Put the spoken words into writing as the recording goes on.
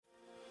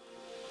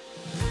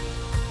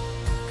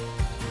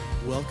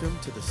Welcome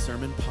to the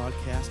Sermon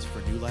Podcast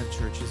for New Life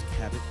Church's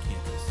Cabot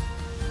campus.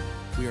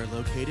 We are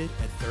located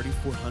at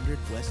 3400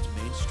 West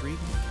Main Street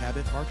in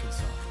Cabot,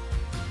 Arkansas.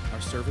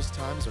 Our service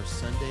times are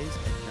Sundays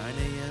at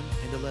 9 a.m.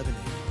 and 11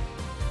 a.m.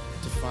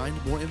 To find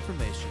more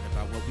information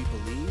about what we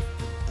believe,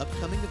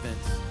 upcoming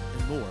events,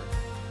 and more,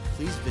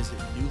 please visit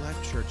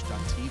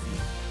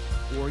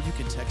newlifechurch.tv or you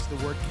can text the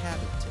word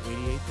Cabot to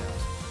 88,000.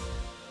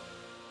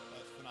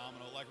 That's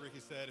phenomenal. Like Ricky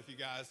said, if you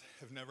guys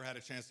have never had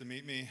a chance to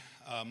meet me,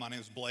 my name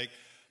is Blake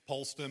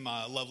Polston.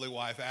 My lovely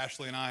wife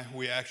Ashley and I,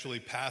 we actually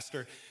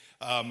pastor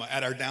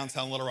at our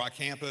downtown Little Rock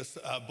campus.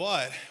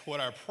 But what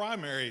our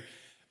primary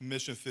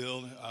mission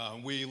field,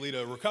 we lead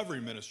a recovery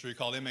ministry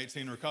called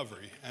M18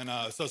 Recovery. And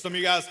so some of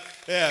you guys,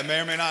 may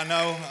or may not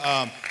know,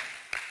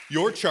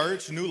 your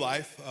church, New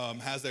Life,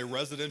 has a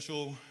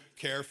residential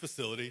care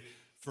facility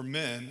for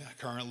men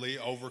currently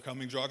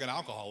overcoming drug and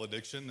alcohol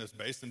addiction that's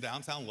based in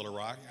downtown Little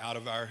Rock out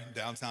of our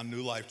downtown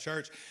New Life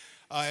church.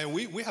 And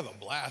we have a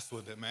blast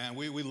with it, man.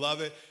 We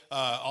love it.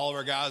 All of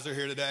our guys are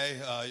here today.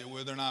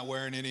 They're not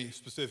wearing any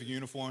specific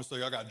uniforms, so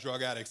y'all got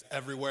drug addicts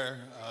everywhere.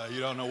 You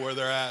don't know where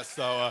they're at.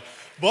 So,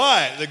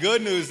 but the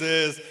good news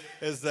is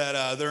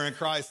that they're in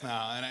Christ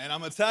now. And I'm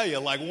going to tell you,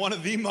 like, one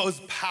of the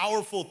most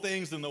powerful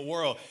things in the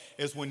world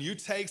is when you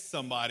take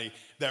somebody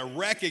that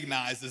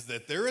recognizes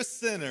that they're a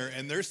sinner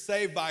and they're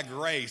saved by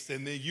grace,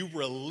 and then you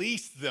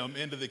release them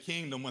into the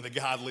kingdom with a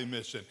godly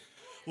mission.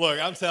 Look,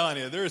 I'm telling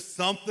you, there's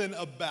something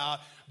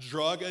about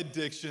drug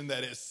addiction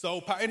that is so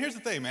powerful. And here's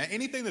the thing, man.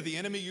 Anything that the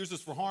enemy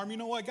uses for harm, you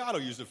know what? God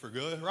will use it for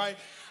good, right?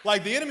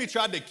 Like, the enemy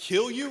tried to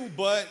kill you,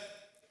 but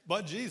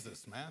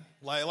Jesus, man.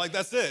 Like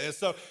that's it. And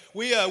so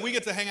we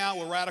get to hang out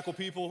with radical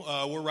people.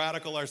 We're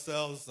radical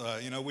ourselves.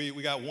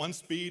 We got one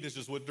speed. It's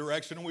just what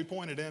direction we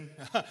point it in.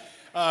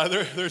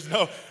 There's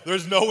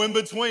no in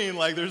between.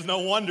 Like, there's no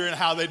wondering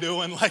how they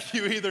doing. Like,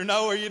 you either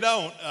know or you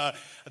don't. I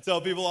tell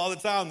people all the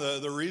time,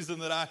 the reason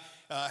that I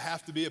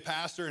have to be a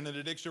pastor and an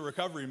addiction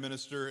recovery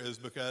minister is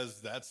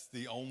because that's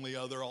the only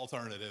other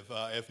alternative.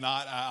 If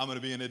not, I'm going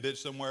to be in a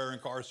ditch somewhere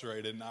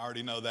incarcerated, and I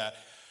already know that.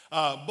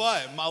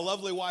 But my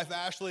lovely wife,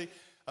 Ashley,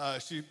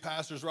 she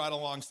pastors right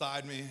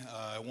alongside me.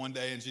 One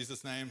day, in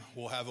Jesus' name,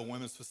 we'll have a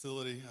women's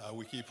facility.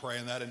 We keep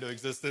praying that into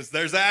existence.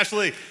 There's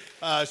Ashley.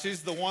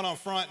 She's the one on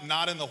front,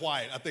 not in the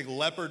white. I think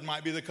leopard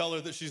might be the color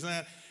that she's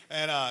in.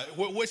 And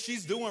what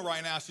she's doing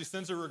right now, she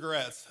sends her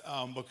regrets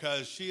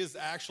because she is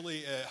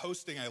actually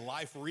hosting a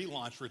Life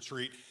Relaunch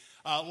retreat.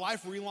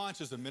 Life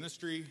Relaunch is a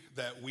ministry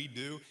that we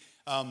do.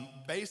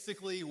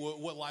 Basically,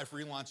 what Life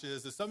Relaunch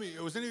is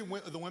was any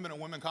of the women at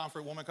Women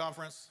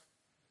Conference?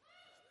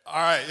 All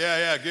right,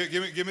 yeah.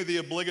 Give me the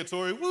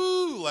obligatory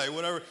woo, like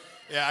whatever.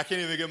 Yeah, I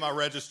can't even get my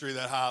registry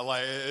that high.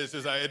 Like, it's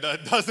just, it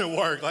doesn't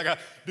work. Like, I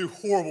do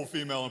horrible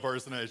female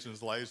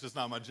impersonations. Like, it's just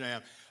not my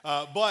jam.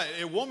 But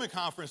at Woman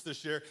Conference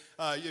this year,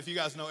 if you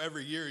guys know,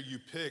 every year you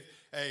pick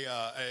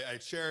a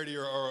charity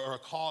or a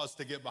cause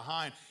to get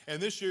behind.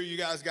 And this year you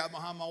guys got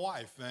behind my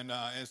wife. And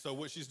so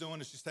what she's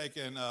doing is she's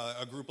taking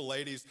a group of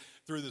ladies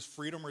through this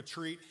freedom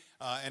retreat.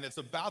 And it's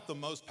about the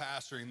most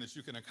pastoring that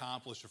you can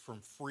accomplish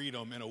from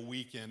freedom in a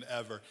weekend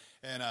ever.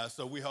 And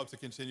so we hope to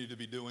continue to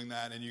be doing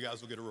that. And you guys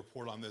will get a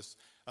report on this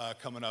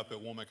coming up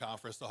at Woman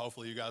Conference. So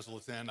hopefully you guys will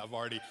attend. I've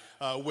already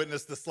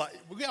witnessed the slide.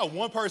 We got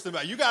one person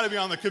back. You got to be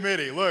on the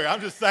committee. Look,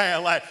 I'm just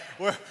saying, like,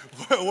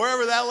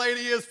 wherever that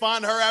lady is,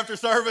 find her after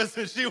service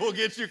and she will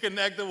get you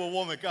connected with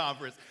Woman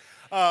Conference.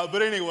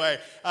 But anyway,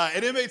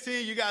 at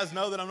M18, you guys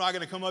know that I'm not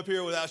going to come up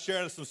here without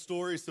sharing some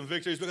stories, some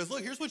victories, because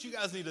look, here's what you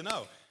guys need to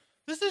know.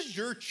 This is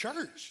your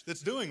church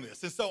that's doing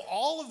this. And so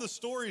all of the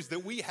stories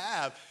that we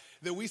have,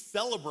 that we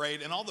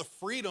celebrate, and all the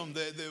freedom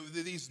that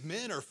these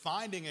men are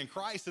finding in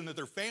Christ and that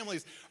their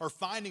families are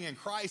finding in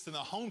Christ, and the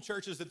home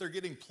churches that they're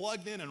getting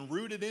plugged in and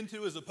rooted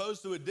into as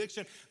opposed to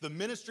addiction, the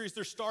ministries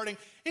they're starting,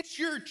 it's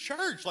your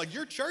church. Like,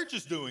 your church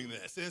is doing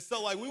this. And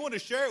so, like, we want to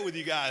share it with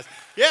you guys.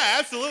 Yeah,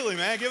 absolutely,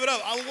 man. Give it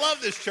up. I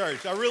love this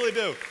church. I really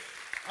do.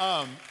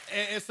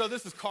 And so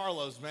this is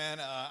Carlos, man.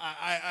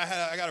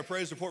 I got a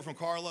praise report from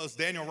Carlos.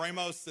 Daniel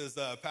Ramos is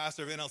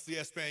pastor of NLC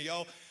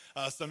Espanol.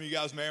 Some of you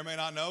guys may or may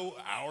not know,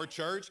 our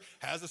church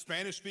has a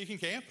Spanish-speaking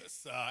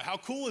campus. How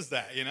cool is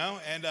that, you know?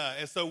 And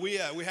so we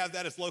have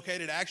that. It's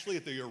located actually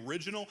at the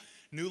original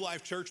New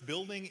Life Church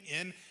building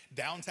in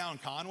downtown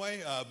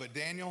Conway. But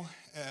Daniel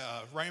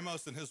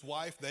Ramos and his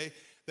wife,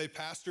 they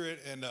pastor it.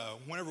 And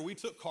whenever we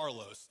took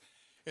Carlos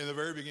in the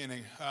very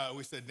beginning,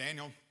 we said,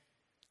 Daniel,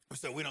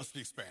 we don't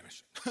speak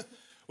Spanish.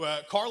 Well,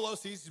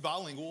 Carlos, he's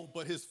bilingual,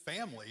 but his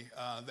family,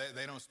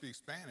 they don't speak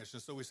Spanish.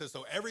 And so we said,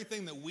 so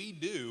everything that we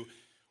do,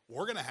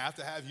 we're going to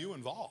have you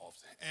involved.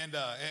 And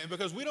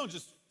because we don't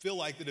just feel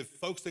like that if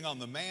focusing on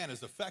the man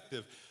is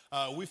effective,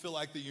 we feel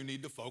like that you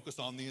need to focus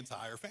on the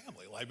entire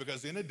family. Like,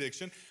 because in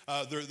addiction,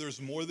 there's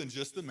more than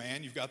just the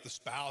man. You've got the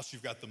spouse,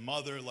 you've got the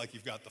mother, like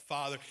you've got the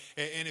father.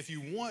 And if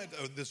you want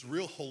this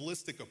real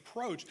holistic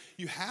approach,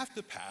 you have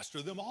to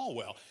pastor them all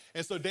well.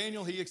 And so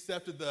Daniel, he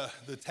accepted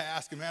the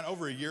task. And man,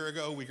 over a year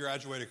ago, we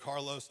graduated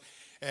Carlos.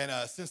 And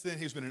since then,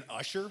 he's been an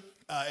usher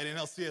at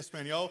NLC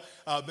Espanol,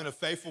 been a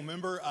faithful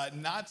member,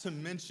 not to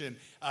mention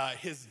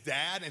his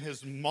dad and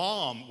his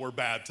mom were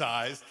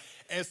baptized.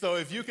 And so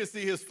if you can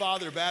see his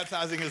father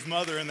baptizing his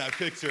mother in that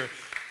picture,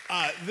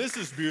 this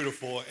is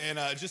beautiful. And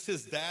just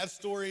his dad's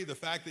story, the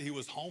fact that he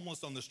was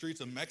homeless on the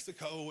streets of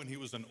Mexico when he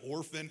was an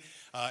orphan,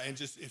 and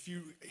just if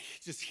you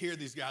just hear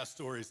these guys'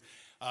 stories,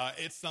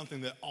 it's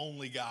something that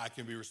only God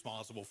can be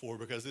responsible for,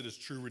 because it is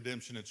true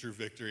redemption and true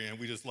victory. And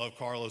we just love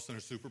Carlos and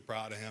are super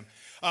proud of him.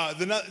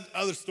 The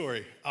other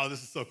story,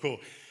 this is so cool.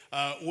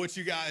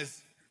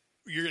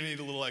 You're going to need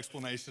a little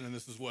explanation in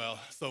this as well.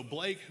 So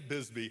Blake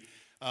Bisbee,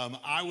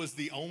 I was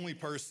the only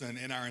person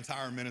in our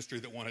entire ministry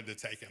that wanted to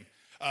take him.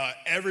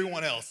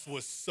 Everyone else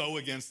was so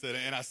against it.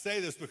 And I say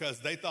this because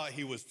they thought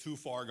he was too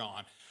far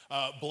gone.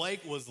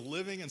 Blake was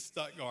living in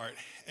Stuttgart,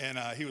 and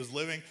he was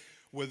living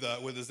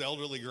with his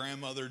elderly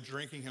grandmother,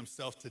 drinking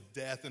himself to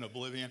death in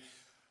oblivion.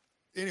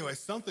 Anyway,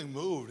 something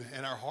moved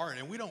in our heart,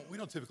 and we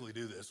don't typically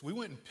do this. We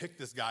went and picked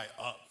this guy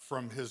up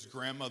from his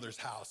grandmother's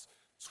house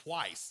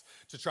twice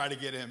to try to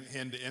get him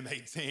into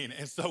M18.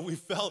 And so we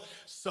felt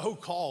so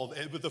called.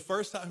 But the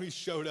first time he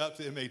showed up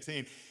to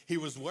M18, he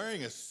was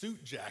wearing a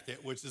suit jacket,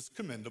 which is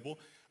commendable.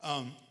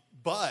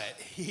 But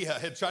he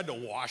had tried to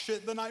wash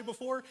it the night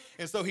before,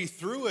 and so he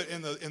threw it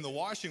in the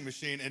washing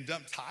machine and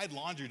dumped Tide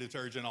laundry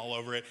detergent all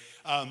over it,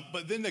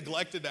 but then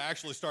neglected to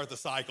actually start the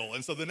cycle.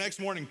 And so the next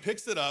morning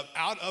picks it up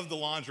out of the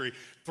laundry,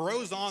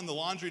 throws on the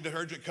laundry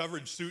detergent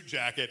covered suit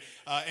jacket,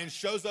 and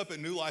shows up at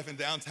New Life in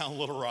downtown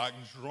Little Rock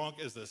drunk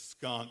as a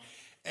skunk.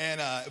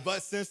 And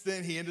but since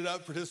then, he ended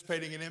up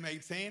participating in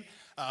M18,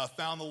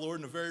 found the Lord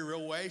in a very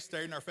real way,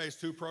 stayed in our Phase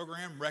 2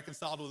 program,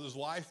 reconciled with his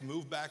wife,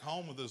 moved back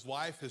home with his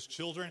wife, his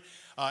children,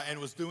 and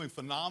was doing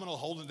phenomenal,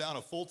 holding down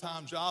a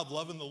full-time job,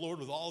 loving the Lord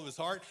with all of his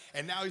heart,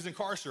 and now he's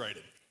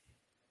incarcerated.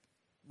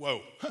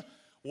 Whoa,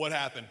 what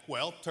happened?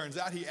 Well, turns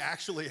out he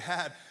actually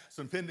had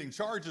some pending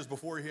charges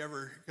before he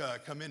ever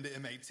come into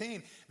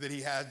M18 that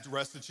he had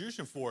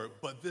restitution for.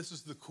 But this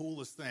is the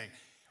coolest thing.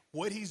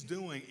 What he's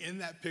doing in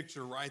that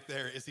picture right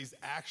there is he's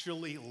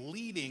actually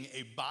leading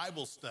a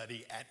Bible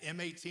study at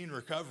M18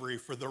 Recovery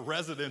for the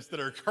residents that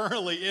are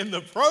currently in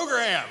the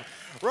program,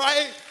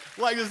 right?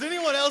 Like, does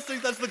anyone else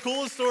think that's the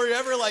coolest story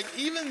ever? Like,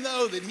 even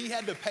though that he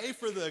had to pay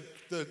for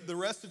the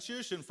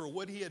restitution for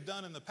what he had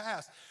done in the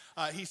past,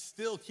 he's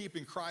still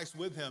keeping Christ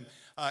with him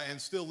and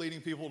still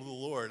leading people to the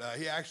Lord.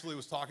 He actually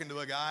was talking to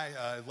a guy,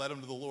 led him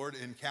to the Lord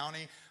in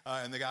county,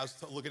 and the guy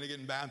was looking at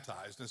getting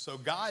baptized. And so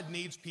God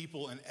needs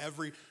people in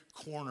every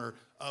corner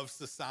of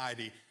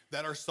society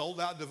that are sold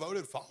out,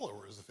 devoted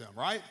followers of him,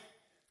 right?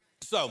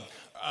 So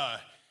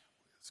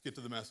let's get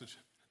to the message.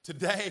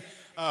 Today,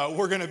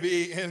 we're going to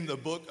be in the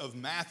book of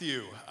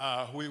Matthew.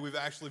 We've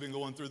actually been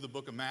going through the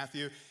book of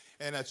Matthew,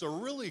 and it's a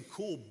really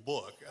cool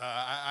book.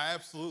 I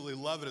absolutely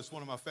love it. It's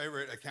one of my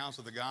favorite accounts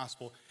of the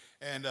gospel.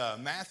 And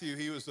Matthew,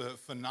 he was a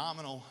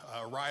phenomenal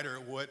writer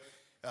at what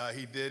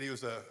he did. He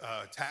was a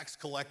tax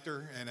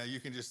collector, and you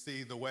can just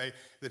see the way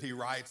that he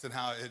writes and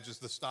how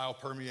the style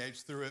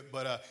permeates through it.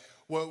 But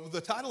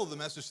the title of the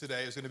message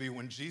today is going to be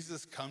When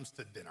Jesus Comes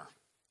to Dinner.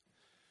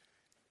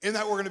 In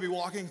that, we're going to be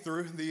walking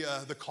through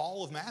the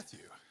call of Matthew.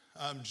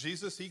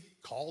 Jesus, he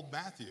called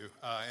Matthew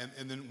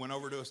and then went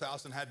over to his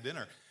house and had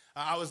dinner.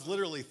 I was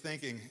literally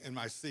thinking in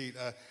my seat,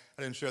 I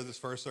didn't share this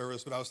first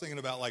service, but I was thinking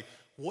about, like,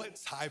 what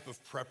type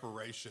of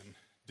preparation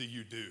do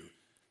you do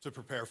to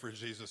prepare for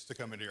Jesus to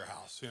come into your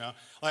house, you know?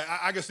 Like,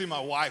 I can see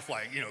my wife,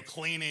 like, you know,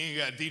 cleaning, you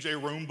got DJ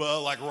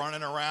Roomba, like,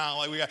 running around,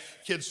 like, we got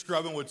kids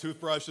scrubbing with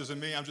toothbrushes, and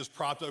me, I'm just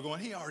propped up going,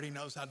 he already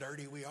knows how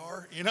dirty we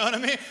are, you know what I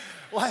mean?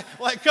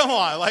 Like come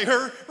on, like,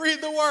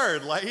 read the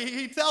word, like,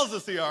 he tells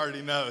us he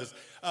already knows.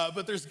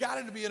 But there's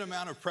got to be an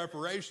amount of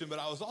preparation, but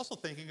I was also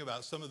thinking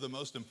about some of the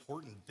most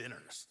important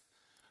dinners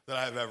that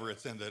I've ever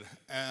attended.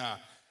 And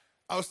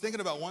I was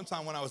thinking about one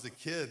time when I was a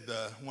kid,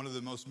 one of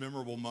the most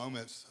memorable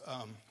moments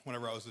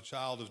whenever I was a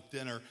child of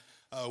dinner.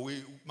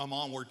 My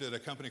mom worked at a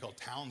company called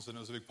Townsend. It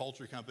was a big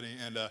poultry company,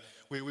 and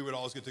we would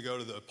always get to go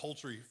to the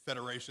Poultry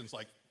Federation's,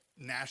 like,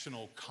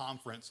 national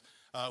conference,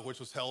 which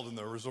was held in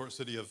the resort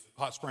city of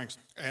Hot Springs.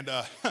 And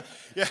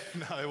yeah,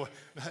 no,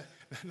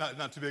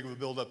 not too big of a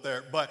build up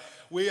there. But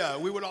we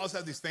would always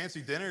have these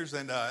fancy dinners,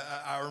 and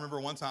I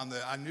remember one time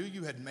that I knew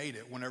you had made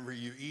it whenever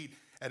you eat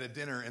at a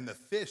dinner and the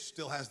fish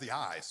still has the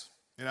eyes.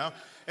 You know,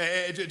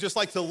 just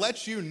like to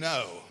let you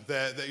know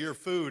that your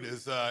food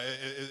is,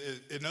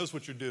 it knows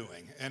what you're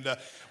doing. And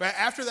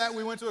after that,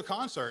 we went to a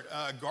concert,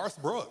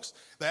 Garth Brooks.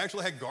 They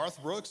actually had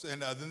Garth Brooks,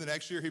 and then the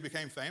next year he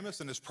became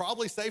famous, and it's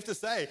probably safe to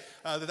say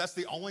that that's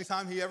the only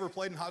time he ever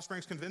played in Hot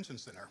Springs Convention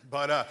Center.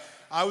 But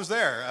I was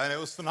there, and it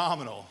was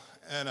phenomenal.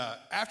 And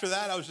after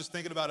that, I was just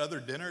thinking about other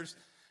dinners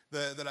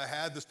that I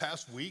had. This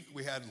past week,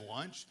 we had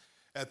lunch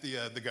at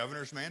the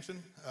governor's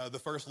mansion. The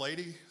First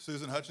Lady,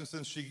 Susan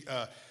Hutchinson, she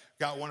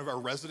got one of our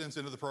residents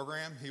into the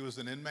program. He was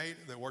an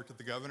inmate that worked at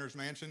the governor's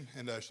mansion,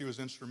 and she was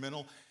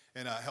instrumental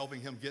in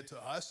helping him get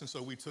to us, and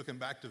so we took him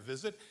back to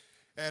visit.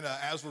 And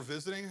as we're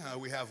visiting,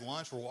 we have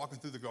lunch. We're walking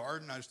through the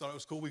garden. I just thought it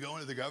was cool. We go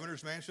into the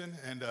governor's mansion,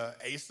 and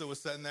Asa was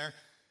sitting there.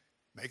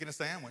 making a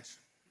sandwich.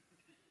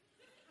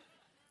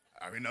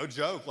 I mean, no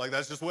joke. Like,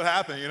 that's just what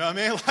happened. You know what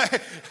I mean?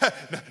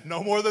 Like,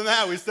 no more than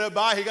that. We stepped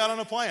by. He got on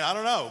a plane. I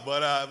don't know.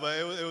 But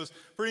it was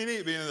pretty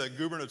neat being in the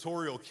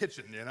gubernatorial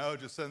kitchen, you know,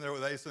 just sitting there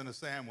with Asa and a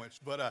sandwich.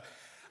 But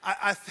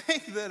I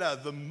think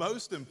that the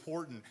most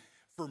important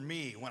for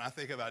me when I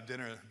think about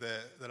dinner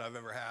that I've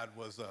ever had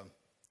was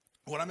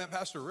when I met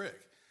Pastor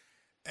Rick.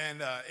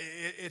 And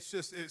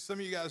some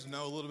of you guys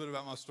know a little bit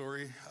about my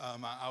story.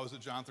 I was at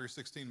John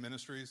 3:16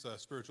 Ministries,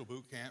 spiritual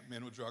boot camp,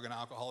 men with drug and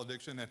alcohol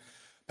addiction. And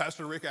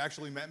Pastor Rick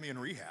actually met me in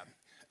rehab.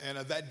 And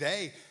that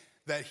day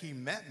that he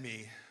met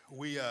me,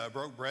 we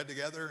broke bread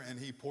together and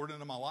he poured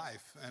into my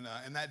life.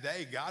 And that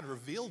day, God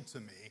revealed to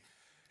me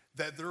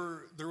that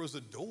there was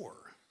a door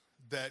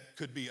that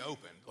could be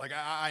opened. Like,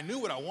 I knew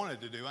what I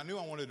wanted to do. I knew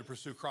I wanted to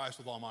pursue Christ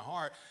with all my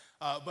heart,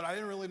 but I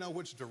didn't really know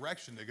which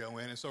direction to go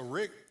in. And so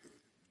Rick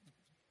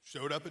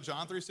showed up at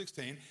John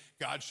 3:16.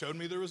 God showed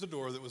me there was a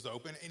door that was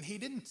open, and he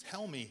didn't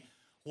tell me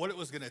what it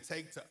was going to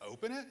take to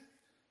open it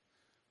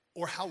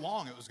or how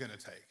long it was going to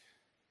take.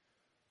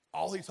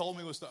 All he told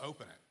me was to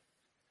open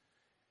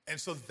it. And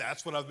so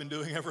that's what I've been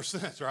doing ever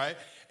since, right?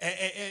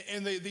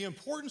 And the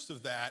importance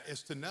of that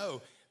is to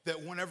know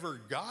that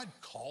whenever God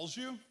calls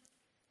you,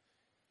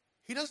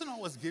 he doesn't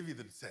always give you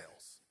the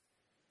details,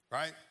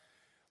 right?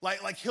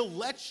 Like he'll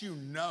let you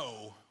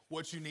know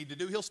what you need to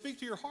do. He'll speak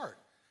to your heart.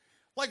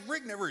 Like,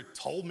 Rick never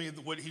told me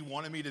what he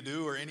wanted me to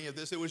do or any of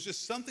this. It was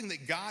just something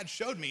that God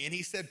showed me. And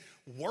he said,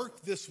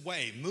 work this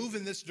way, move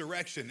in this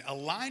direction,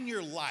 align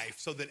your life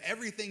so that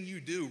everything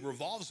you do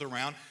revolves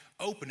around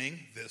opening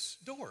this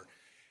door.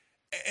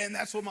 And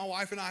that's what my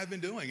wife and I have been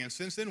doing. And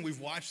since then,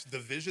 we've watched the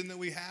vision that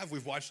we have.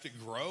 We've watched it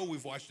grow.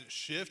 We've watched it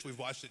shift. We've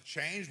watched it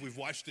change. We've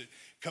watched it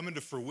come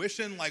into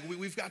fruition. Like,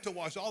 we've got to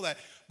watch all that.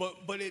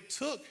 But it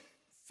took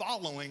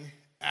following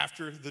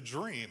after the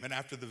dream and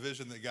after the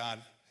vision that God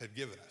had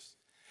given us.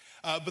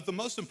 But the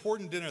most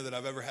important dinner that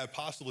I've ever had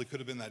possibly could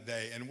have been that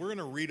day. And we're going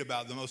to read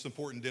about the most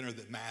important dinner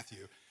that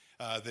Matthew,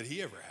 that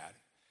he ever had.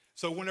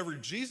 So whenever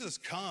Jesus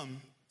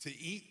come to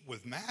eat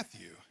with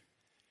Matthew,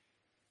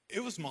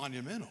 it was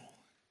monumental.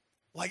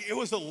 Like, it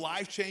was a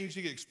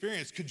life-changing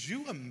experience. Could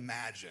you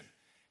imagine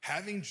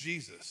having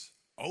Jesus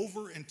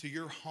over into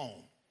your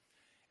home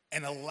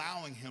and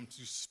allowing him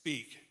to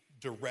speak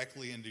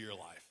directly into your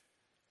life,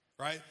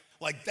 right?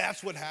 Like,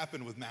 that's what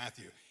happened with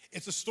Matthew.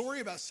 It's a story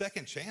about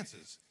second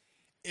chances.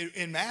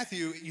 In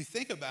Matthew, you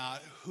think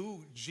about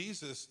who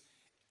Jesus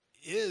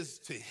is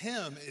to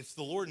him. It's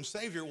the Lord and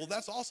Savior. Well,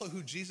 that's also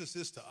who Jesus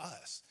is to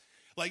us.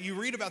 Like, you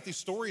read about these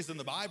stories in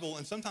the Bible,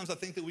 and sometimes I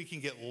think that we can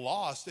get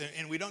lost,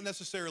 and we don't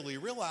necessarily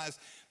realize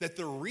that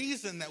the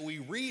reason that we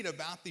read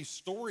about these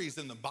stories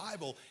in the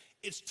Bible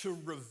is to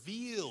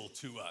reveal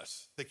to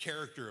us the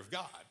character of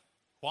God.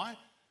 Why?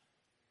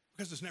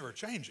 Because it's never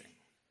changing.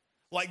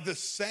 Like, the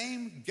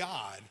same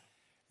God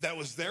that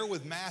was there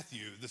with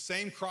Matthew, the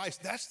same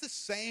Christ, that's the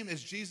same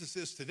as Jesus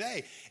is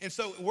today. And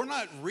so we're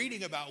not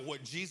reading about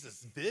what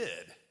Jesus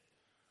did.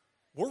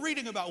 We're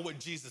reading about what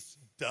Jesus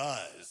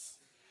does.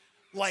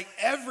 Like,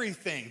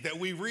 everything that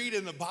we read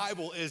in the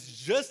Bible is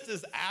just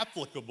as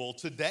applicable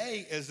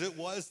today as it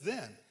was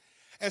then.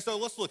 And so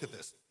let's look at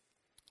this.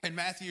 In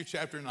Matthew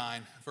chapter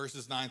 9,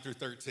 verses 9 through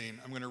 13,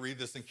 I'm going to read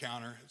this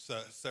encounter. It's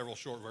several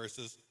short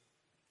verses.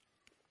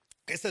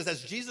 It says,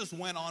 as Jesus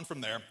went on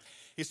from there,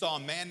 he saw a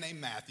man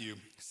named Matthew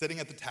sitting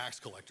at the tax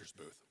collector's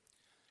booth.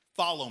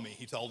 Follow me,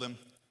 he told him.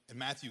 And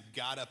Matthew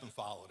got up and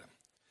followed him.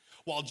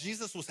 While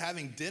Jesus was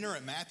having dinner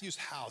at Matthew's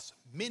house,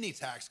 many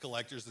tax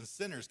collectors and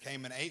sinners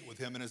came and ate with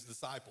him and his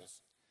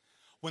disciples.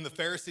 When the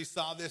Pharisees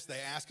saw this, they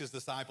asked his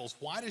disciples,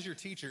 why does your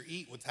teacher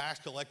eat with tax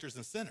collectors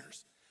and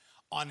sinners?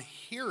 On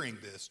hearing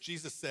this,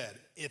 Jesus said,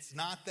 it's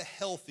not the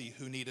healthy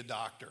who need a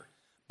doctor,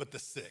 but the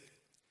sick.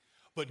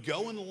 But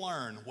go and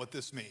learn what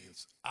this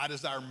means. I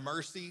desire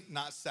mercy,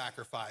 not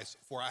sacrifice,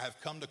 for I have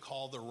come to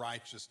call the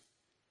righteous,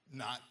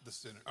 not the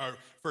sinner, or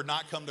for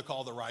not come to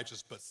call the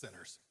righteous, but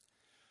sinners.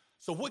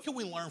 So what can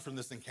we learn from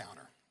this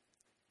encounter?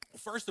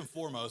 First and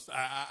foremost,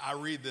 I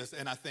read this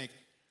and I think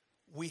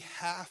we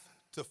have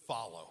to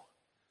follow.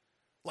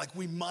 Like,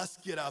 we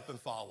must get up and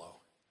follow.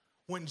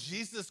 When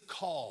Jesus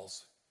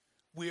calls,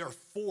 we are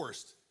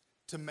forced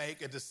to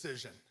make a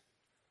decision.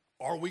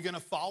 Are we going to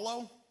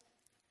follow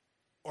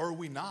or are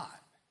we not?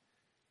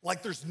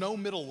 Like, there's no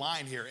middle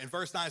line here. In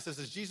verse 9 it says,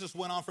 as Jesus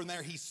went on from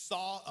there, he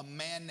saw a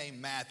man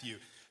named Matthew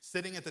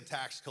sitting at the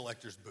tax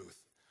collector's booth.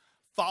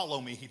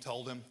 Follow me, he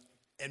told him.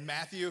 And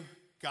Matthew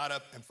got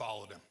up and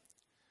followed him.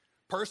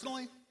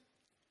 Personally,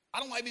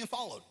 I don't like being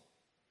followed.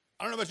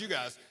 I don't know about you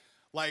guys.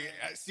 Like,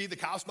 I see the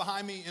cops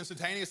behind me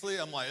instantaneously.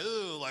 I'm like,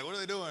 ooh, like, what are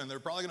they doing? They're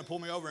probably going to pull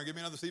me over and give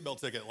me another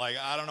seatbelt ticket. Like,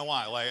 I don't know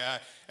why. Like,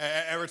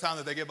 every time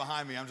that they get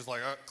behind me, I'm just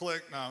like,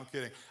 click. No, I'm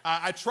kidding.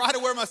 I try to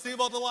wear my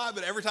seatbelt a lot,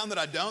 but every time that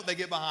I don't, they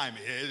get behind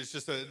me. It's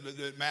just a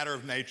matter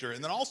of nature.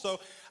 And then also,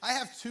 I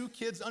have 2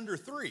 kids under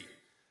 3.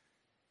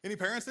 Any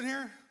parents in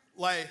here?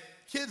 Like,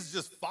 kids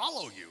just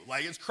follow you.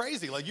 Like, it's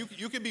crazy. Like,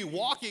 you could be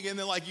walking and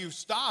then like you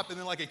stop and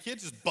then like a kid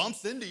just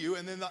bumps into you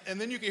and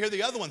then you can hear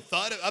the other one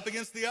thud up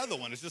against the other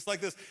one. It's just like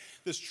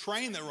this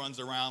train that runs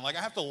around. Like,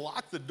 I have to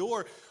lock the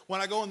door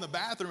when I go in the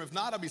bathroom. If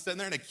not, I'll be sitting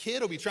there and a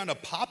kid will be trying to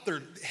pop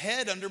their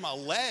head under my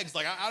legs.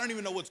 Like, I don't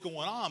even know what's going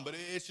on, but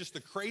it's just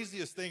the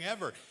craziest thing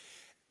ever.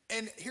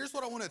 And here's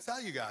what I want to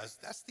tell you guys.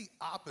 That's the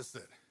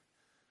opposite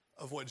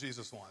of what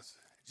Jesus wants.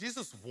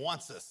 Jesus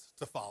wants us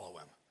to follow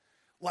him.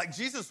 Like,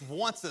 Jesus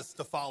wants us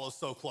to follow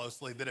so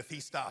closely that if he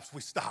stops, we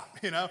stop,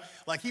 you know?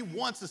 Like, he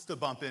wants us to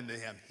bump into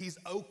him. He's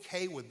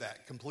okay with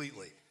that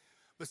completely.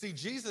 But see,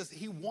 Jesus,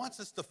 he wants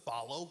us to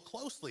follow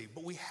closely,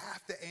 but we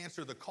have to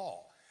answer the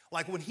call.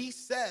 Like, when he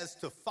says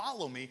to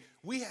follow me,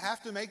 we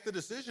have to make the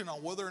decision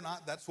on whether or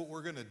not that's what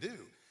we're going to do.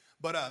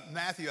 But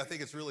Matthew, I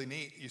think it's really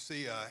neat. You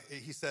see,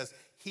 he says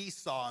he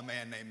saw a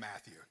man named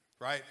Matthew,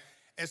 right?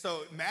 And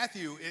so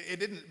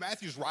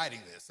Matthew's writing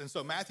this. And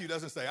so Matthew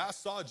doesn't say, I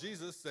saw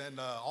Jesus and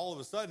all of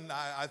a sudden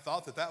I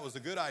thought that was a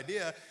good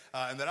idea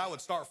and that I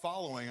would start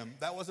following him.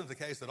 That wasn't the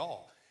case at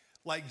all.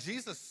 Like,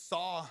 Jesus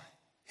saw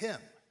him.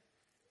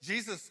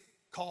 Jesus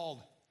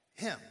called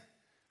him.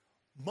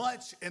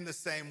 Much in the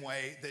same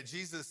way that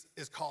Jesus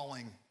is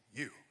calling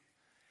you.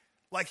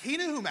 Like, he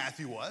knew who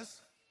Matthew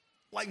was.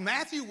 Like,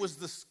 Matthew was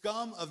the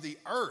scum of the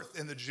earth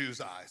in the Jews'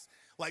 eyes.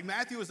 Like,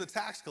 Matthew was a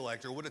tax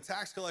collector. What a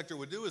tax collector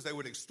would do is they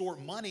would extort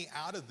money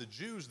out of the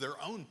Jews, their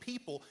own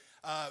people,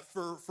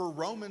 for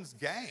Romans'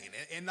 gain.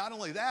 And not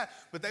only that,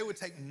 but they would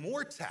take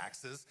more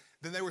taxes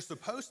than they were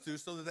supposed to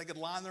so that they could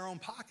line their own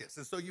pockets.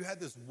 And so you had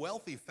this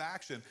wealthy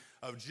faction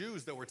of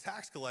Jews that were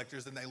tax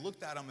collectors, and they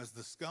looked at them as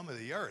the scum of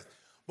the earth.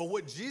 But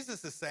what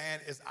Jesus is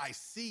saying is, I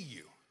see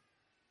you,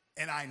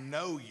 and I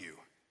know you,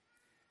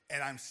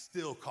 and I'm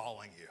still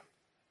calling you.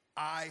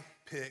 I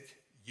pick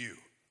you,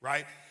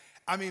 right?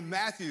 I mean,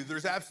 Matthew,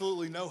 there's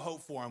absolutely no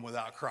hope for him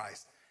without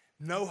Christ.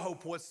 No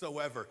hope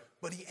whatsoever.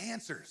 But he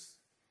answers.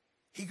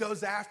 He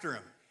goes after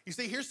him. You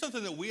see, here's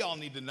something that we all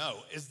need to know,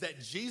 is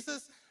that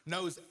Jesus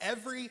knows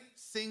every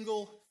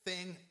single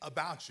thing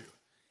about you.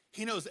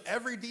 He knows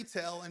every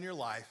detail in your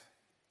life,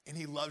 and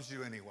he loves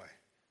you anyway,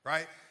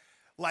 right?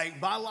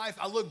 Like, my life,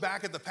 I look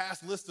back at the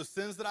past list of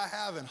sins that I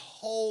have, and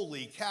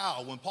holy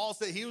cow, when Paul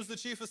said he was the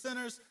chief of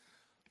sinners,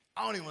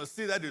 I don't even want to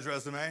see that dude's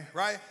resume,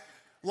 right?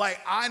 Like,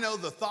 I know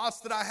the thoughts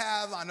that I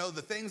have. I know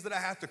the things that I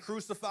have to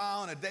crucify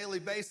on a daily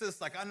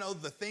basis. Like, I know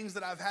the things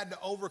that I've had to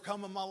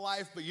overcome in my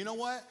life. But you know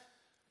what?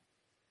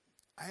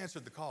 I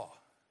answered the call.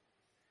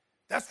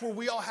 That's where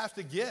we all have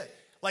to get.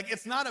 Like,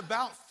 it's not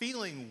about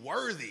feeling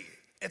worthy.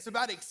 It's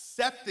about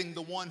accepting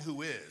the one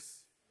who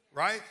is,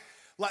 right?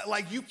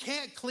 Like you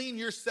can't clean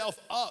yourself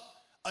up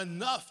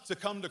enough to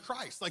come to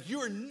Christ. Like,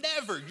 your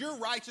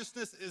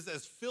righteousness is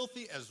as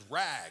filthy as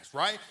rags,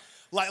 right?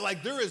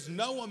 Like there is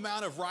no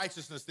amount of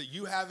righteousness that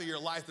you have in your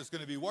life that's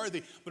going to be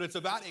worthy, but it's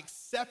about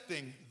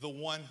accepting the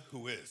one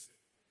who is.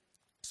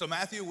 So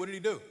Matthew, what did he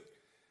do?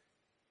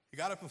 He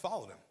got up and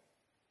followed him.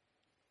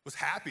 Was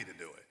happy to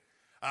do it.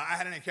 I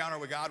had an encounter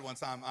with God one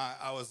time.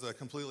 I was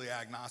completely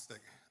agnostic,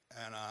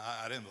 and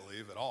I didn't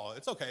believe at all.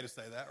 It's okay to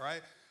say that,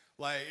 right?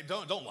 Like,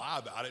 don't lie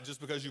about it.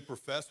 Just because you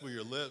profess with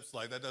your lips,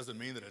 like, that doesn't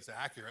mean that it's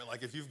accurate.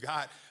 Like, if you've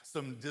got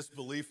some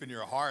disbelief in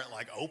your heart,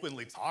 like,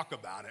 openly talk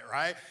about it,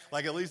 right?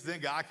 Like, at least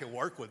then God can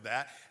work with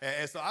that.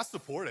 And so I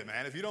support it,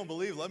 man. If you don't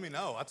believe, let me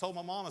know. I told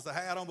my mom, I said,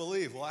 hey, I don't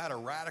believe. Well, I had a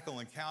radical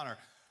encounter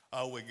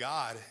with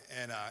God,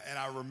 and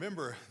I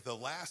remember the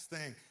last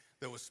thing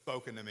that was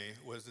spoken to me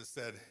was it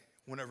said,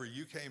 whenever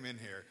you came in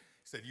here,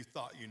 he said, you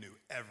thought you knew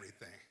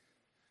everything.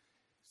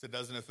 He said,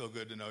 doesn't it feel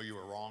good to know you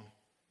were wrong?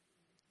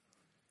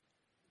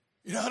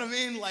 You know what I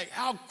mean? Like,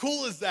 how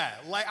cool is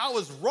that? Like, I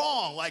was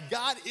wrong. Like,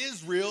 God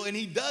is real, and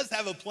he does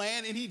have a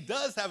plan, and he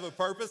does have a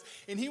purpose,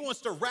 and he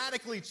wants to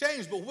radically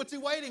change. But what's he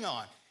waiting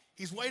on?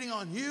 He's waiting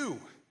on you.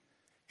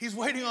 He's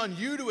waiting on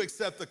you to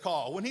accept the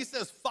call. When he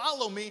says,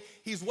 follow me,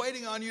 he's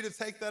waiting on you to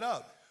take that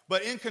up.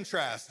 But in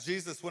contrast,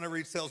 Jesus, whenever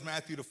he tells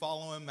Matthew to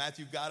follow him,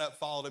 Matthew got up,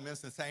 followed him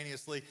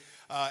instantaneously.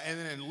 And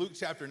then in Luke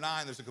chapter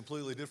 9, there's a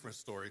completely different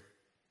story.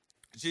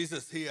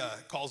 Jesus, he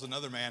calls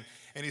another man,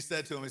 and he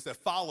said to him, he said,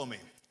 follow me.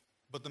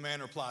 But the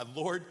man replied,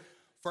 Lord,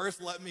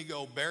 first let me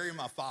go bury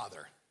my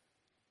father.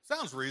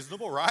 Sounds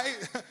reasonable, right?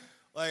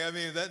 Like, I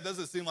mean, that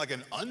doesn't seem like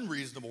an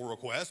unreasonable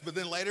request. But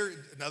then later,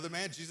 another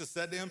man, Jesus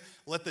said to him,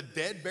 let the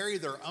dead bury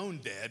their own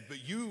dead,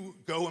 but you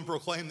go and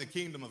proclaim the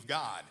kingdom of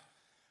God.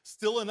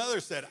 Still another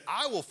said,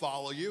 I will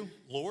follow you,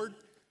 Lord,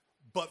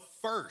 but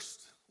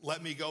first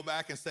let me go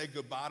back and say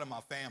goodbye to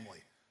my family.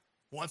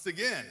 Once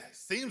again,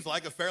 seems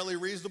like a fairly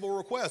reasonable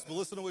request, but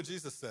listen to what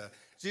Jesus said.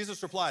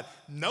 Jesus replied,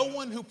 no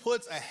one who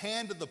puts a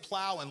hand to the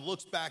plow and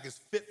looks back is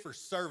fit for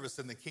service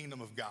in the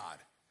kingdom of God.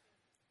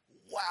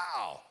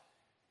 Wow.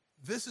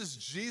 This is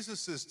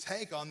Jesus's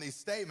take on these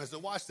statements.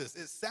 And watch this.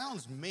 It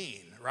sounds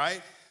mean,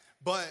 right?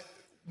 But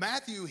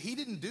Matthew, he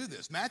didn't do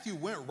this. Matthew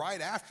went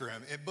right after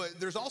him. But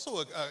there's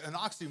also an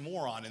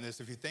oxymoron in this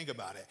if you think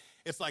about it.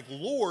 It's like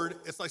Lord,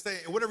 it's like saying,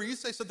 whenever you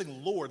say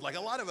something Lord, like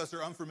a lot of us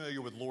are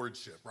unfamiliar with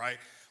lordship, right?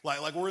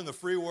 Like we're in the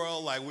free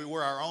world, like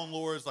we're our own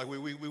lords, like we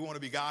want to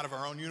be God of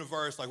our own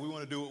universe, like we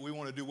want to do what we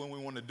want to do when we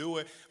want to do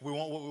it. We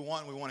want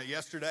what we want it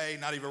yesterday,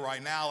 not even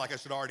right now, like I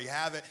should already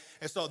have it.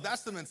 And so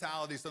that's the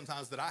mentality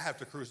sometimes that I have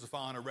to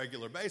crucify on a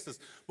regular basis.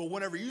 But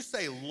whenever you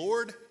say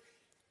Lord,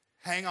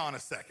 hang on a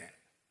second.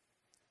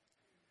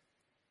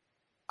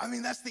 I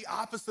mean, that's the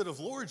opposite of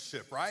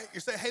lordship, right?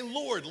 You're saying, hey,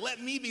 Lord,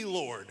 let me be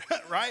Lord,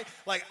 right?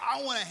 Like,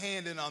 I want a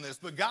hand in on this.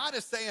 But God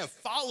is saying,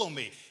 follow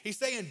me. He's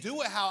saying,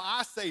 do it how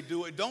I say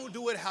do it. Don't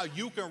do it how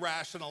you can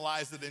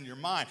rationalize it in your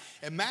mind.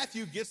 And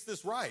Matthew gets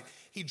this right.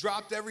 He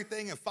dropped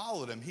everything and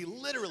followed him.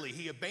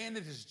 He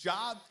abandoned his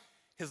job,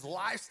 his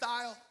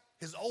lifestyle,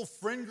 his old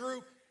friend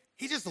group.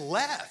 He just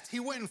left. He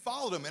went and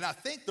followed him. And I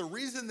think the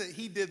reason that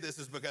he did this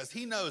is because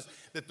he knows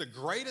that the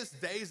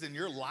greatest days in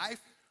your life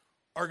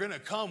are going to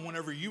come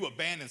whenever you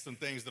abandon some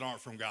things that aren't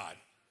from God.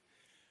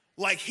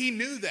 Like he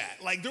knew that.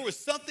 Like there was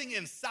something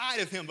inside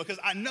of him, because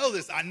I know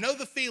this. I know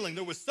the feeling.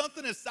 There was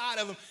something inside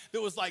of him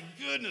that was like,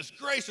 goodness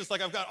gracious,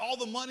 like I've got all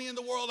the money in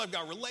the world. I've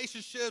got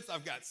relationships.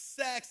 I've got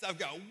sex. I've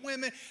got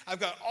women.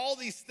 I've got all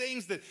these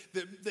things that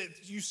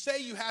you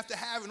say you have to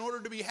have in order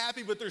to be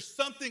happy, but there's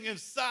something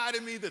inside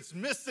of me that's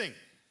missing.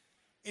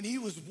 And he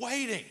was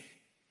waiting.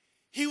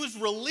 He was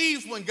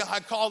relieved when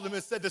God called him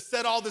and said to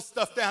set all this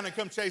stuff down and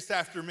come chase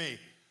after me.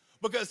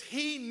 Because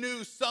he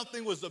knew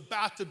something was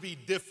about to be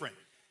different.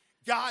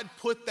 God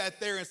put that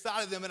there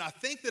inside of them. And I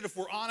think that if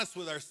we're honest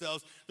with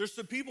ourselves, there's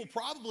some people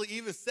probably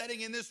even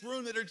sitting in this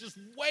room that are just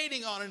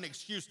waiting on an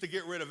excuse to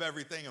get rid of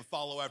everything and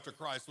follow after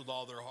Christ with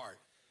all their heart.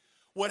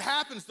 What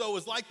happens, though,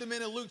 is like the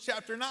men in Luke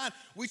chapter 9,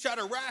 we try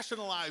to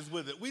rationalize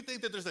with it. We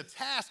think that there's a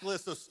task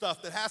list of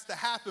stuff that has to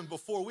happen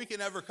before we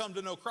can ever come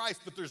to know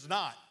Christ, but there's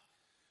not.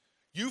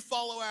 You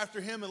follow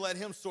after him and let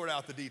him sort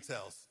out the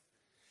details.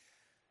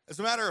 As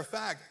a matter of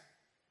fact,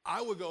 I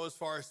would go as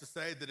far as to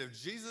say that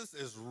if Jesus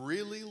is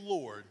really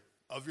Lord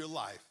of your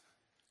life,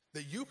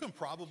 that you can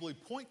probably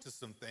point to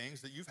some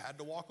things that you've had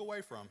to walk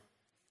away from.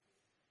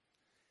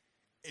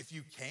 If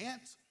you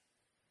can't,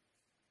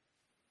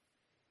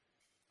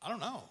 I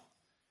don't know.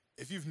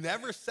 If you've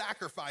never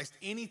sacrificed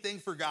anything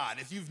for God,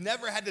 if you've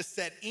never had to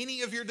set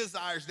any of your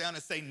desires down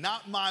and say,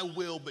 not my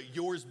will, but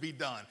yours be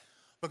done.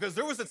 Because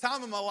there was a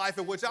time in my life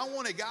in which I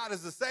wanted God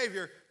as a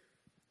Savior,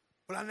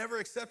 but I never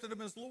accepted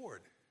him as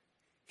Lord.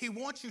 He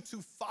wants you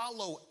to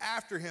follow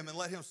after him and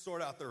let him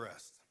sort out the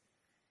rest.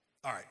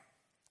 All right,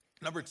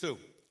 number 2.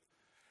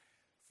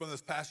 From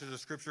this passage of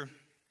scripture,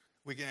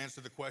 we can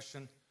answer the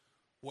question,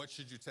 what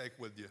should you take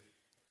with you?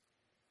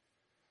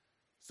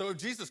 So if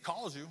Jesus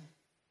calls you,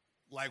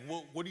 like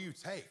what do you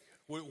take?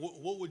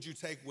 What would you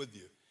take with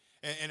you?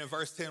 And in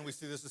verse 10, we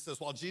see this. It says,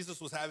 while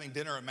Jesus was having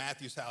dinner at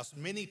Matthew's house,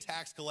 many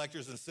tax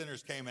collectors and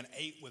sinners came and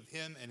ate with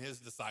him and his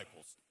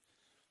disciples.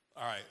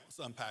 All right, let's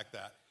unpack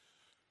that.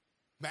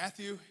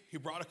 Matthew, he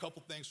brought a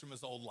couple things from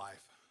his old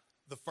life.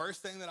 The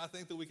first thing that I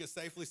think that we could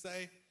safely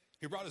say,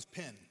 he brought his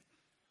pen.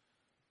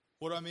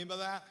 What do I mean by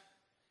that?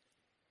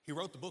 He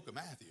wrote the book of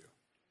Matthew,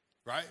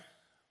 right?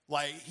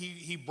 Like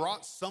he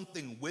brought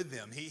something with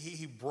him.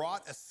 He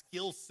brought a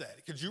skill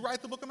set. Could you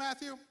write the book of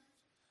Matthew?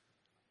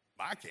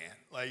 I can't.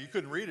 Like you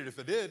couldn't read it if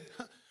it did.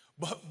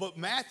 But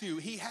Matthew,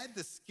 he had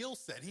this skill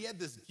set. He had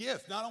this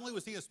gift. Not only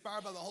was he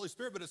inspired by the Holy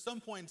Spirit, but at some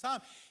point in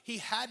time, he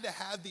had to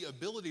have the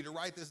ability to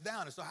write this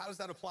down. And so how does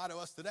that apply to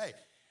us today?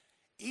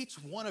 Each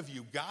one of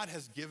you, God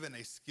has given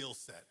a skill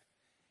set.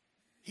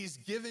 He's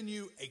given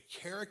you a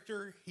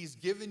character. He's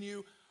given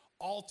you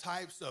all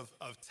types of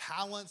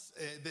talents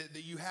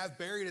that you have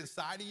buried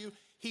inside of you.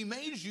 He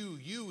made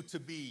you to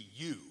be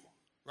you,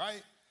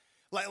 right?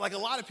 Like a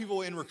lot of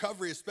people in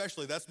recovery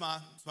especially, that's my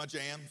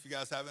jam, if you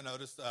guys haven't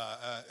noticed,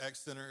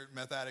 ex-sinner,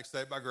 meth addict,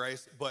 saved by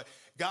grace. But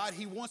God,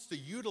 he wants to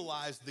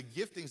utilize the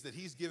giftings that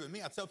he's given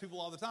me. I tell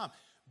people all the time,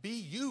 be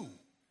you.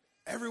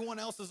 Everyone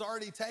else is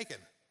already taken.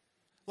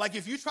 Like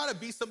if you try to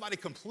be somebody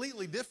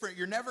completely different,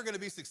 you're never going to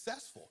be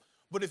successful.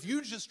 But if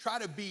you just try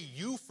to be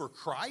you for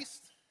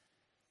Christ,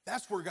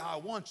 that's where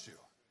God wants you.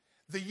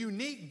 The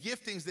unique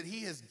giftings that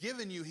he has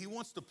given you, he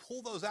wants to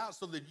pull those out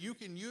so that you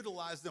can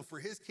utilize them for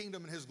his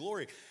kingdom and his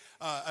glory.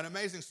 An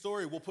amazing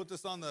story, we'll put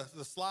this on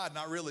the slide,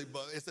 not really,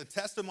 but it's a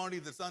testimony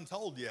that's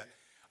untold yet.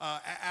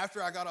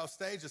 After I got off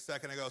stage a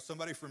second ago,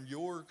 somebody from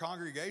your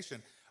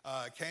congregation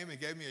came and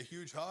gave me a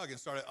huge hug and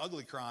started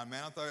ugly crying,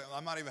 man. I thought I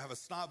might even have a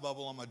snot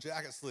bubble on my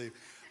jacket sleeve.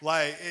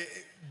 But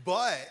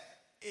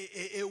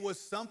it was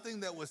something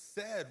that was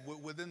said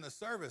within the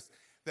service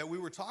that we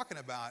were talking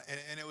about,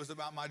 and it was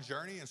about my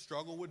journey and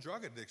struggle with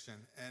drug addiction.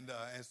 And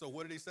so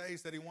what did he say? He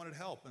said he wanted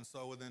help. And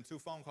so within 2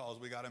 phone calls,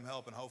 we got him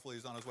help, and hopefully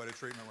he's on his way to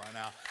treatment right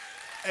now.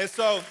 And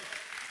so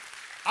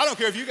I don't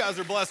care if you guys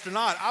are blessed or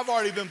not. I've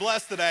already been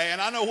blessed today,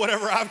 and I know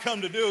whatever I've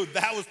come to do,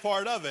 that was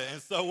part of it.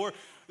 And so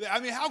I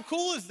mean, how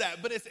cool is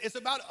that? But it's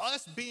about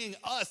us being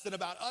us and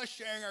about us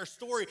sharing our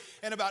story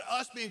and about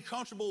us being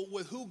comfortable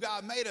with who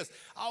God made us.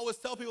 I always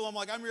tell people, I'm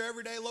like, I'm your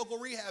everyday local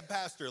rehab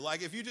pastor.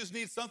 Like, if you just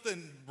need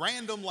something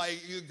random,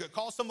 like, you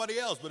call somebody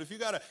else. But if you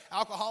got an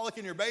alcoholic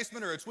in your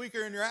basement or a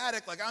tweaker in your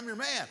attic, like, I'm your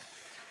man.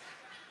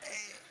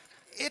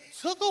 It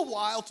took a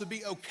while to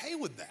be okay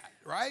with that,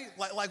 right?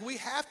 Like we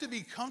have to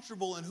be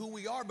comfortable in who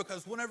we are,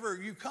 because whenever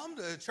you come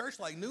to a church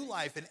like New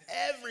Life and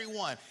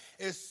everyone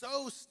is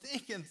so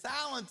stinking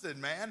talented,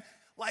 man,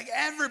 like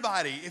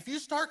everybody, if you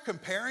start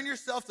comparing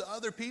yourself to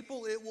other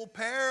people, it will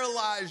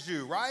paralyze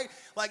you, right?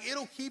 Like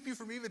it'll keep you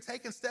from even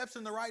taking steps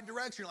in the right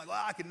direction. You're like,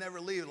 well, I could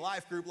never lead a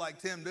life group like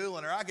Tim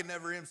Doolin, or I could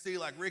never MC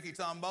like Ricky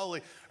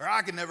Tomboli, or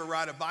I could never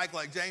ride a bike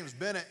like James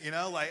Bennett, you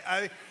know, like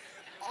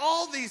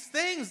all these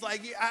things,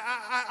 like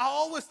I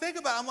always think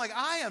about it. I'm like,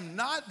 I am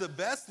not the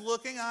best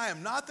looking. I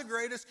am not the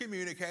greatest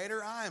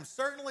communicator. I am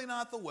certainly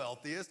not the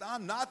wealthiest.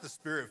 I'm not the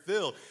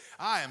spirit-filled.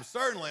 I am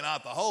certainly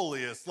not the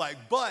holiest. Like,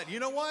 but you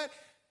know what?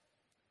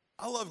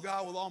 I love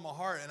God with all my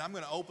heart, and I'm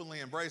going to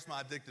openly embrace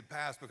my addicted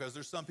past, because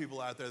there's some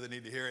people out there that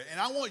need to hear it. And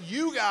I want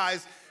you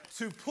guys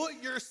to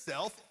put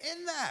yourself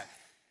in that.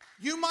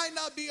 You might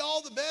not be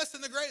all the best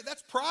and the great.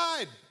 That's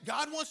pride.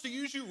 God wants to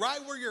use you right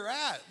where you're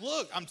at.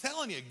 Look, I'm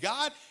telling you,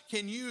 God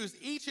can use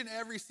each and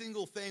every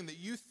single thing that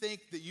you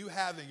think that you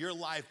have in your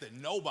life that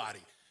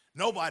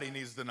nobody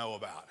needs to know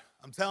about.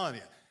 I'm telling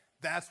you,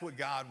 that's what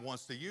God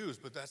wants to use,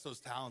 but that's those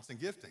talents and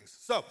giftings.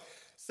 So,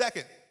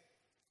 second,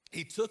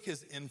 he took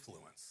his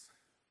influence.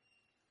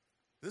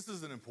 This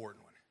is an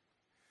important one.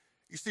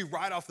 You see,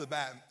 right off the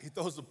bat, he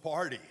throws a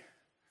party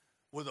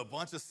with a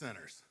bunch of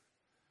sinners.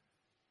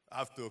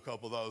 I've threw a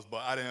couple of those,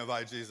 but I didn't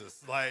invite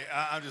Jesus. Like,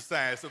 I'm just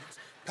saying, it's a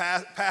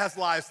past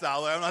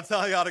lifestyle. I'm not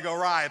telling y'all to go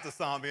riot to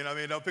something, you know what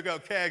I mean? Don't pick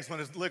up kegs when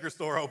his liquor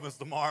store opens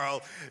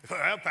tomorrow.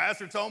 Well,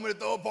 pastor told me to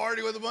throw a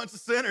party with a bunch of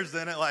sinners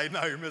in it. Like,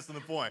 no, you're missing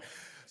the point.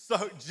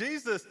 So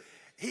Jesus,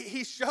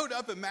 he showed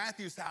up at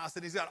Matthew's house,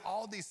 and he's got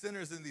all these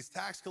sinners and these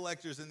tax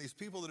collectors and these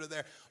people that are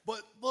there.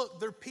 But look,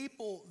 they're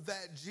people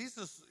that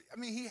Jesus, I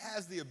mean, he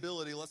has the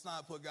ability, let's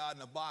not put God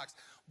in a box,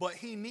 but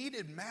he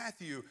needed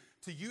Matthew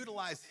to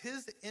utilize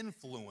his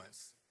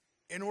influence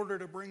in order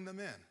to bring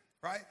them in,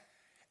 right?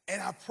 And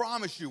I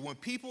promise you, when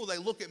people, they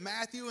look at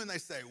Matthew and they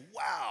say,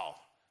 wow,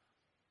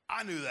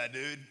 I knew that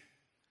dude.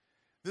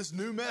 This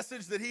new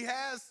message that he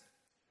has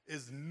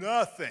is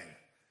nothing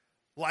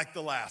like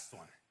the last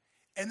one.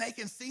 And they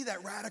can see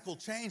that radical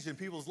change in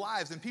people's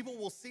lives, and people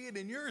will see it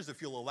in yours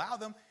if you'll allow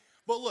them.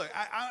 But look,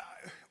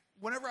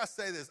 whenever I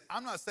say this,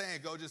 I'm not saying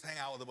go just hang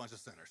out with a bunch of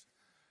sinners.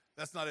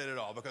 That's not it at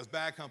all, because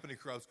bad company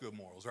corrupts good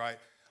morals, right?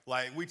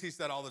 Like, we teach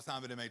that all the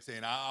time at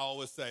M18. I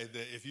always say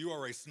that if you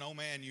are a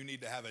snowman, you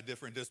need to have a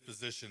different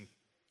disposition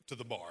to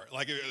the bar,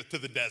 like to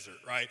the desert,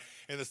 right?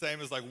 And the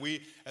same as like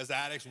we as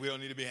addicts, we don't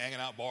need to be hanging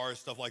out bars,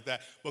 stuff like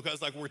that, because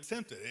like we're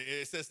tempted.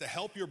 It says to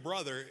help your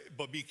brother,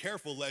 but be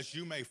careful lest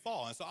you may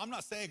fall. And so I'm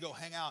not saying go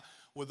hang out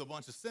with a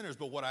bunch of sinners,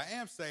 but what I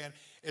am saying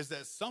is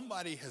that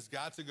somebody has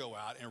got to go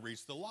out and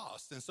reach the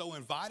lost. And so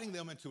inviting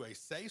them into a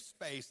safe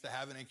space to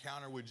have an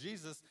encounter with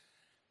Jesus,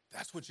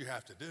 that's what you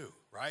have to do,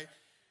 right?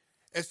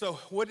 And so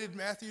what did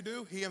Matthew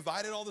do? He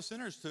invited all the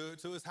sinners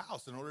to his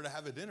house in order to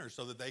have a dinner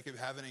so that they could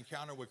have an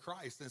encounter with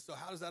Christ. And so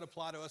how does that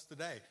apply to us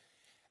today?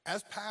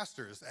 As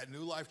pastors at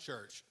New Life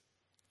Church,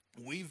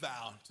 we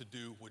vow to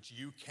do what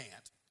you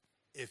can't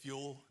if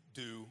you'll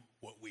do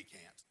what we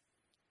can't.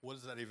 What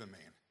does that even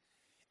mean?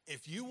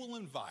 If you will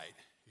invite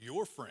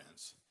your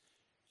friends,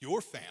 your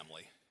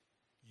family,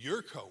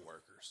 your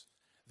coworkers,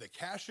 the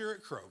cashier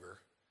at Kroger,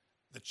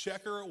 the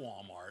checker at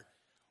Walmart,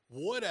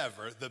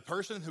 whatever, the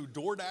person who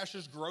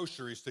DoorDashes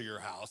groceries to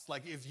your house,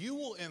 like if you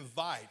will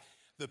invite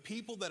the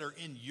people that are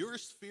in your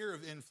sphere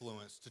of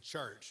influence to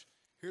church,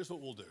 here's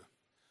what we'll do.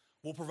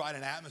 We'll provide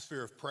an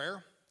atmosphere of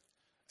prayer,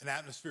 an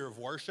atmosphere of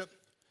worship.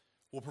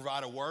 We'll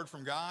provide a word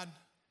from God,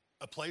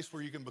 a place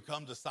where you can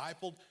become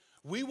discipled.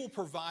 We will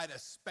provide a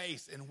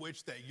space in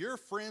which that your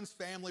friends,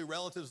 family,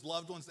 relatives,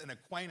 loved ones, and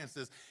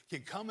acquaintances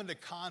can come into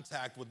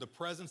contact with the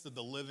presence of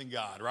the living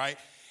God, right?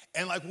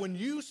 And like when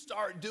you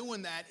start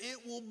doing that, it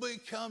will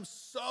become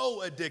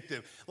so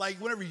addictive. Like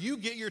whenever you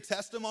get your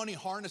testimony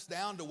harnessed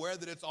down to where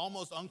that it's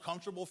almost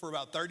uncomfortable for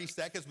about 30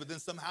 seconds, but then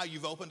somehow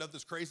you've opened up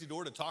this crazy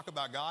door to talk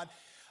about God,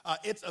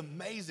 it's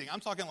amazing. I'm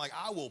talking like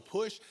I will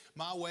push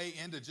my way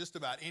into just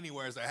about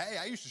anywhere and say, hey,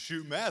 I used to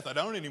shoot meth. I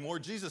don't anymore.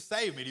 Jesus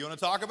saved me. Do you want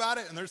to talk about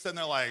it? And they're sitting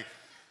there like,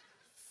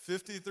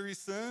 53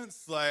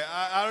 cents? Like,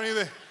 I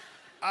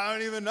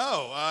don't even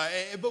know.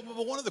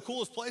 But one of the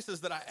coolest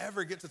places that I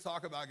ever get to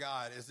talk about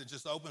God is it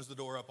just opens the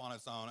door up on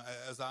its own.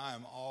 As I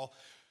am all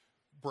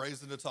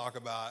brazen to talk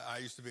about, I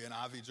used to be an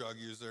IV drug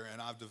user,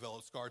 and I've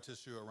developed scar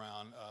tissue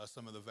around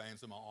some of the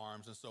veins in my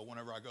arms. And so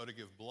whenever I go to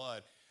give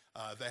blood,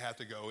 they have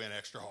to go in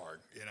extra hard,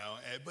 you know.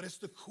 But it's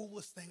the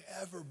coolest thing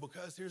ever,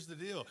 because here's the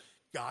deal.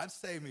 God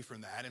saved me from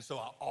that, and so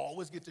I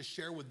always get to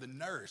share with the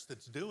nurse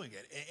that's doing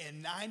it.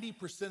 And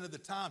 90% of the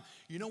time,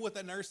 you know what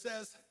that nurse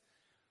says?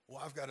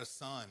 Well, I've got a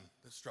son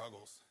that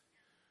struggles,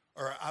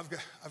 or I've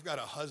got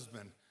a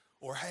husband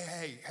Or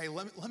hey,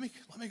 let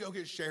me go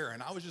get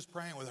Sharon. I was just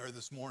praying with her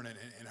this morning,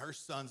 and her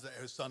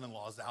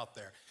son-in-law is out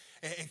there.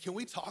 And can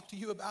we talk to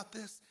you about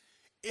this?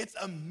 It's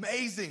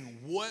amazing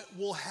what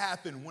will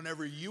happen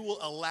whenever you will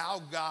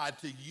allow God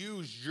to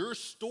use your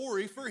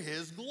story for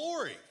his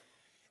glory.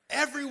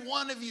 Every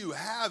one of you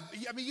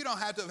you don't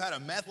have to have had a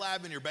meth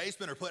lab in your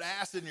basement or put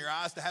acid in your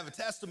eyes to have a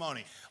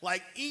testimony.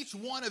 Like, each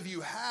one of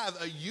you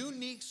have a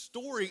unique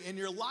story in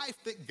your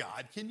life that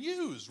God can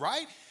use,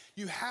 right?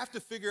 You have to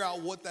figure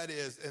out what that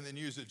is and then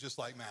use it just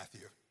like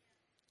Matthew.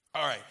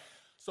 All right,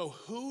 so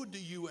who do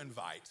you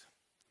invite?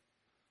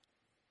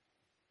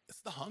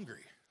 It's the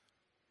hungry.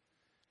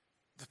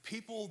 The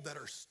people that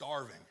are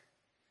starving.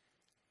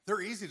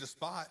 They're easy to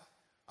spot.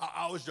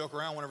 I always joke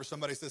around whenever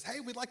somebody says, hey,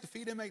 we'd like to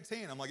feed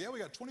M18. I'm like, yeah, we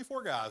got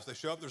 24 guys. They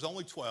show up, there's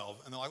only 12.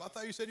 And they're like, I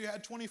thought you said you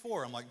had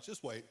 24. I'm like,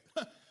 just wait.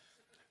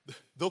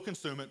 They'll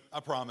consume it, I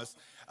promise.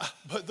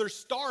 But they're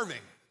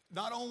starving,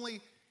 not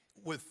only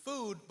with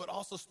food, but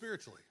also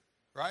spiritually,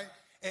 right?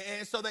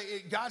 And so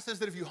God says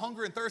that if you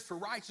hunger and thirst for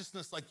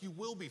righteousness, like, you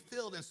will be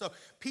filled. And so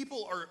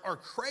people are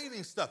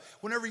craving stuff.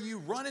 Whenever you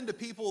run into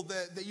people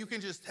that you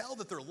can just tell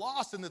that they're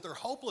lost and that they're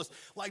hopeless,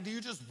 like, do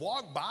you just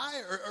walk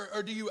by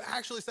or do you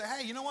actually say,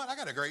 hey, you know what? I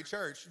got a great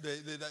church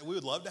that we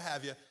would love to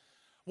have you.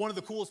 One of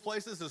the coolest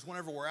places is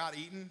whenever we're out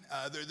eating,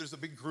 there's a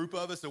big group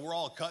of us and we're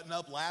all cutting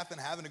up, laughing,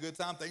 having a good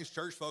time, things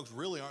church folks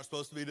really aren't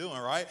supposed to be doing,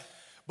 right?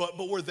 But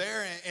we're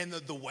there, and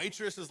the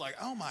waitress is like,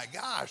 oh my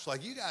gosh,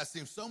 like, you guys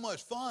seem so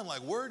much fun. Like,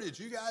 where did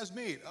you guys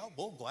meet? Oh,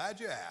 well,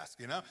 glad you asked,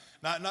 you know.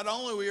 Not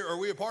only are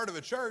we a part of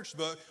a church,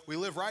 but we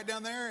live right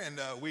down there, and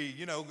we,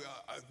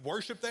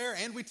 worship there,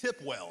 and we tip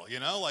well, you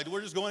know. Like,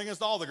 we're just going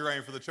against all the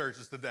grain for the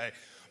churches today.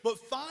 But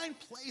find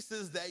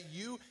places that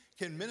you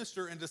can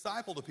minister and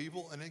disciple to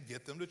people and then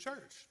get them to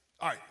church.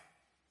 All right,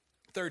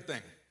 third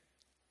thing.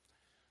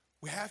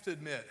 We have to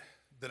admit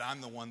that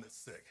I'm the one that's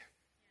sick.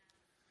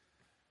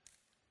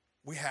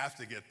 We have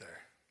to get there,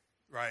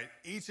 right?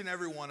 Each and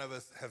every one of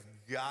us have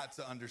got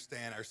to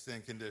understand our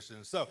sin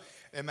condition. So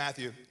in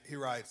Matthew, he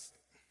writes,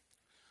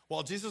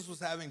 while Jesus was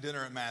having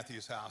dinner at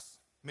Matthew's house,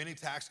 many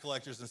tax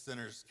collectors and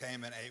sinners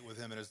came and ate with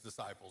him and his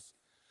disciples.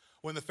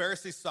 When the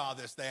Pharisees saw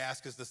this, they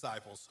asked his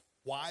disciples,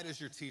 why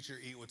does your teacher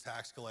eat with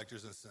tax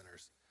collectors and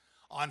sinners?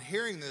 On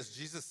hearing this,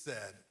 Jesus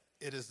said,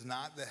 it is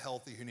not the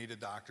healthy who need a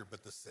doctor,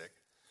 but the sick.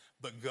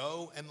 But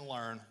go and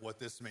learn what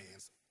this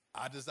means.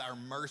 I desire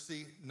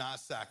mercy, not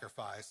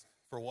sacrifice.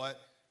 For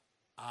what?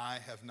 I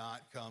have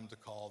not come to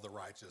call the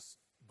righteous,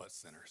 but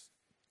sinners.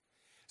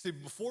 See,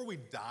 before we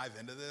dive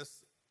into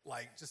this,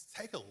 like, just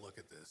take a look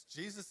at this.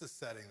 Jesus is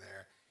sitting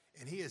there,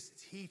 and he is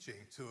teaching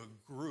to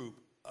a group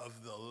of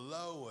the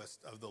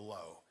lowest of the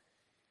low.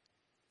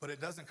 But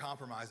it doesn't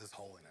compromise his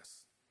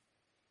holiness.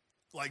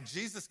 Like,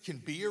 Jesus can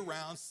be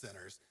around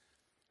sinners,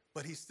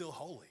 but he's still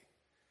holy.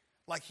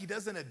 Like, he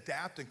doesn't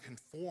adapt and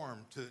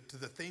conform to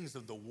the things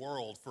of the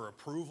world for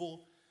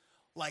approval.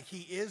 Like,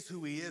 he is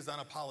who he is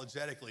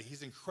unapologetically.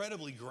 He's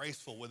incredibly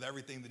graceful with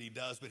everything that he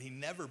does, but he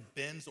never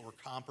bends or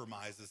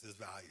compromises his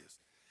values.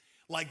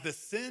 Like, the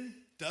sin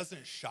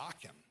doesn't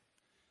shock him.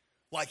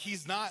 Like,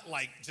 he's not,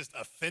 like, just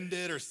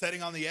offended or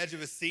sitting on the edge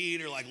of a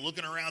seat or, like,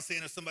 looking around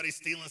seeing if somebody's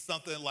stealing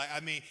something. Like, I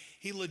mean,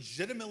 he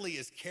legitimately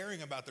is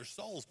caring about their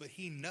souls, but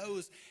he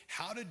knows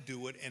how to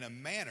do it in a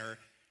manner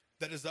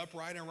that is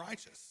upright and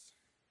righteous.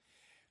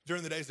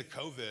 During the days of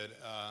COVID,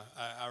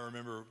 I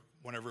remember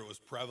whenever it was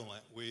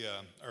prevalent,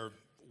 or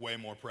way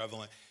more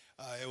prevalent,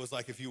 it was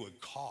like if you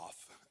would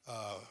cough,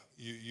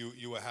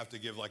 you would have to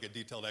give like a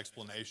detailed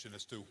explanation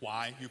as to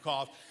why you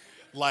coughed.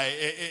 Like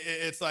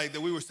it's like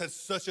that we were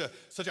such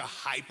a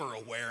hyper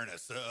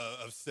awareness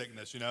of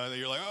sickness, you know. And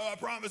you're like, oh, I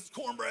promise it's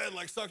cornbread,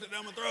 like sucked it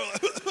down my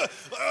throat.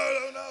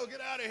 Oh no,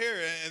 get out of here!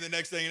 And the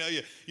next thing you know,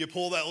 you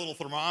pull that little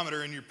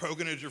thermometer and you're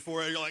poking it at your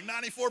forehead. You're like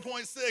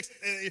 94.6,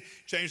 and you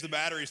change the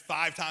batteries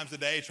 5 times a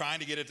day, trying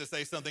to get it to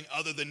say something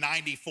other than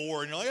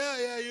 94. And you're like,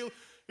 yeah,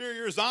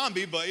 you're a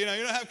zombie, but you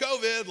don't have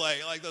COVID.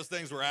 Like those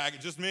things were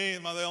accurate. Just me?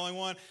 Am I the only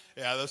one?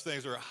 Yeah, those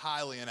things were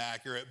highly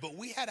inaccurate. But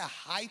we had a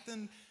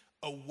heightened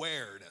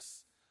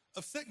awareness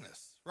of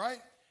sickness, right?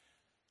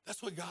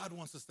 That's what God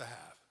wants us to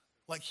have.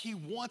 Like, he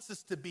wants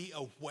us to be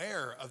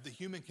aware of the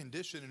human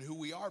condition and who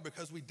we are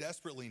because we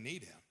desperately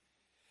need him.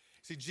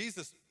 See,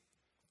 Jesus,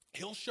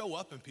 he'll show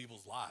up in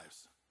people's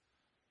lives,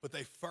 but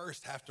they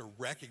first have to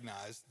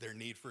recognize their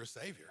need for a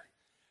savior.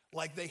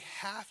 Like, they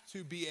have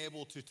to be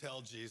able to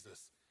tell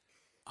Jesus,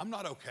 I'm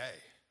not okay.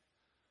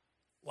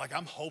 Like,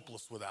 I'm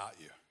hopeless without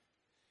you.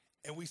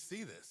 And we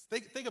see this.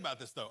 Think about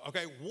this, though.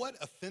 Okay, what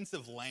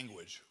offensive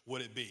language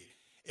would it be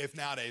if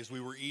nowadays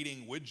we were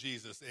eating with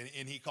Jesus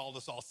and he called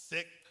us all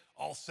sick,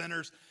 all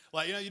sinners?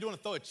 Like, you don't want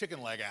to throw a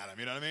chicken leg at him,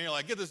 you know what I mean? You're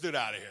like, get this dude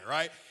out of here,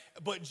 right?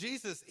 But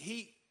Jesus,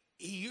 he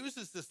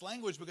uses this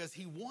language because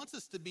he wants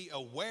us to be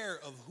aware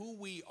of who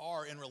we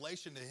are in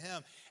relation to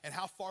him and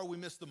how far we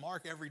miss the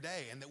mark every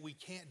day and that we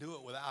can't do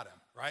it without him,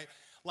 right?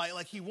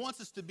 Like he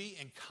wants us to be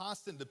in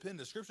constant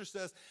dependence. Scripture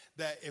says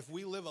that if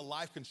we live a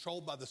life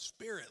controlled by the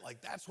Spirit, like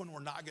that's when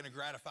we're not going to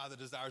gratify the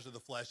desires of the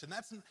flesh. And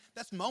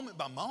that's moment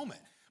by moment.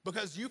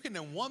 Because you can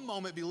in one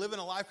moment be living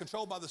a life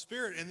controlled by the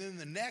Spirit, and then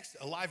the next,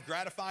 a life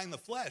gratifying the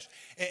flesh.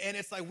 And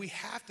it's like we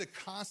have to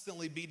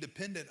constantly be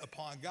dependent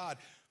upon God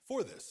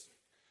for this.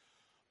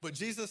 But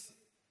Jesus,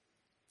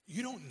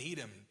 you don't need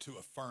him to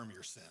affirm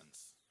your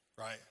sins,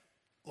 right?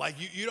 Like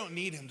you don't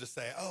need him to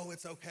say, oh,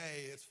 it's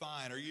okay, it's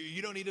fine. Or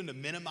you don't need him to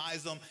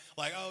minimize them,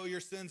 like, oh, your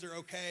sins are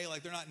okay,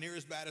 like they're not near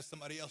as bad as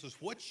somebody else's.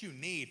 What you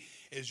need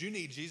is you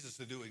need Jesus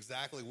to do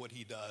exactly what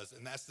he does,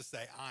 and that's to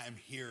say, I am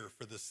here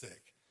for the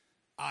sick.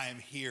 I am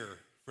here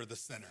for the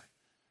sinner.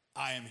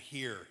 I am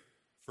here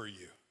for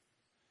you.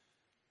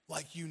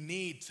 Like you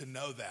need to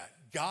know that.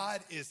 God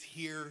is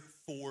here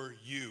for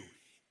you.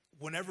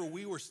 Whenever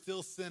we were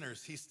still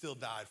sinners, he still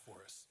died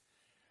for us.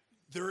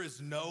 There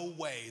is no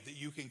way that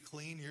you can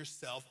clean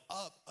yourself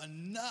up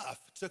enough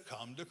to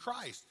come to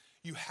Christ.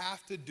 You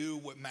have to do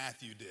what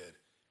Matthew did,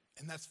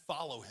 and that's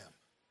follow him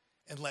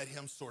and let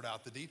him sort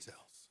out the details.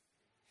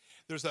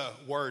 There's a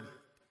word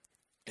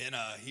in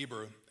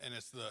Hebrew, and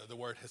it's the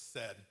word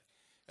hesed.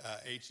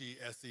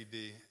 Hesed,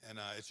 and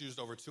it's used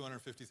over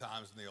 250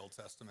 times in the Old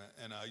Testament,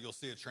 and you'll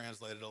see it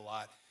translated a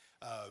lot.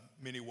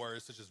 Many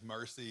words such as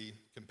mercy,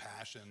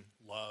 compassion,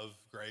 love,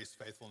 grace,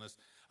 faithfulness.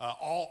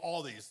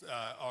 All these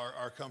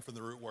are come from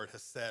the root word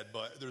hesed,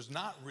 but there's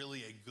not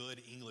really a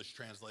good English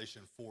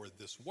translation for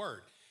this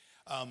word.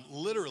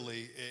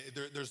 Literally,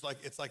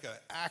 it's like an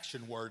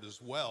action word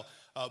as well,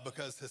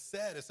 because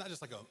hesed, it's not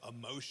just like a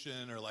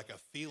emotion or like a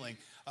feeling,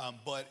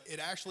 but it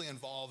actually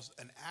involves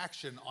an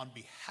action on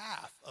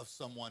behalf of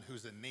someone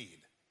who's in need.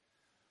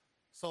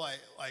 So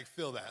like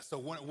feel that. So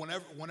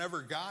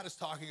whenever God is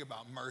talking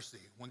about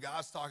mercy, when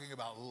God's talking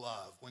about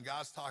love, when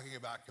God's talking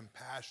about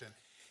compassion,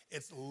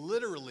 it's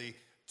literally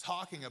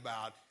talking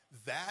about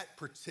that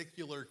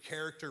particular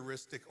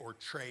characteristic or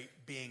trait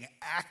being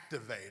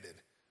activated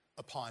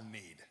upon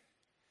need.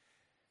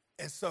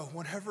 And so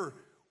whenever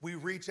we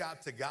reach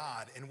out to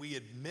God and we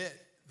admit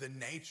the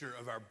nature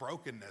of our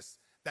brokenness,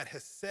 that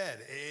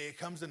hesed, it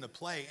comes into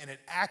play and it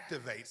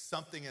activates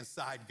something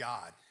inside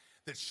God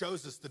that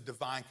shows us the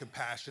divine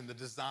compassion, the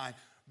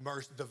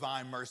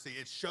divine mercy.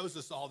 It shows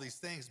us all these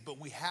things, but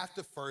we have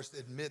to first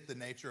admit the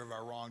nature of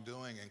our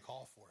wrongdoing and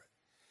call for it.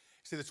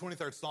 See, the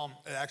 23rd Psalm,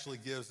 it actually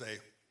gives a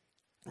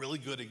really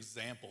good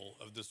example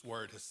of this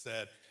word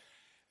hesed,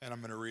 and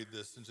I'm going to read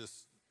this and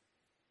just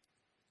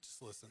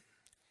listen.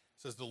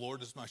 It says, the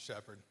Lord is my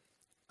shepherd,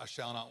 I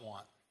shall not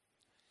want.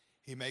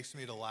 He makes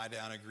me to lie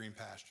down in green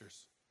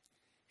pastures.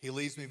 He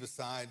leads me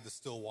beside the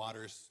still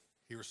waters.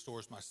 He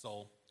restores my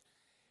soul.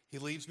 He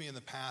leads me in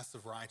the paths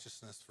of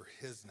righteousness for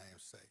his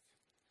name's sake.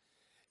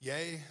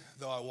 Yea,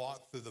 though I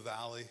walk through the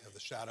valley of the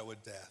shadow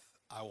of death,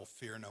 I will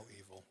fear no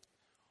evil,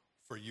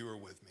 for you are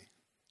with me.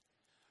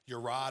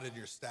 Your rod and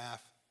your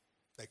staff,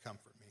 they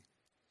comfort me.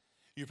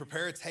 You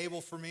prepare a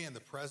table for me in the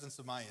presence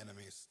of my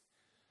enemies.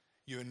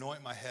 You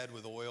anoint my head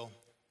with oil.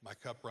 My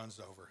cup runs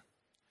over.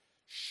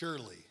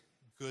 Surely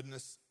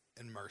goodness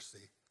and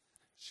mercy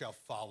shall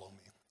follow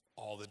me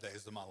all the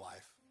days of my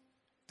life,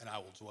 and I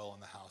will dwell in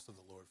the house of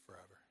the Lord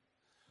forever.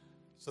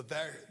 So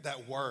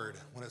that word,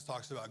 when it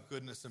talks about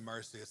goodness and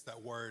mercy, it's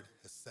that word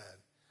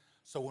hesed.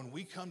 So when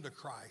we come to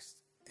Christ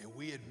and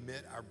we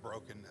admit our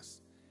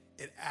brokenness,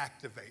 it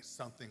activates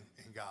something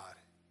in God.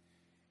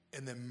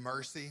 And then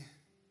mercy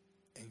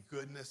and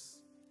goodness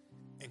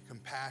and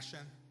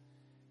compassion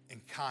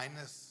and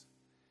kindness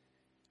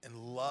and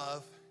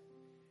love,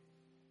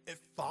 it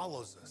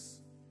follows us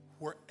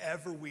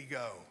wherever we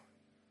go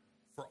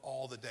for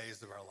all the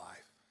days of our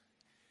life.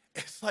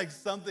 It's like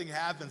something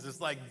happens.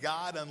 It's like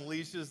God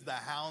unleashes the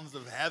hounds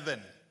of heaven,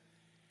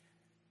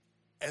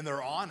 and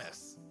they're on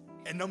us.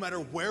 And no matter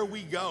where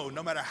we go,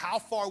 no matter how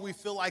far we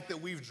feel like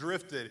that we've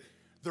drifted,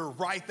 they're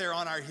right there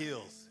on our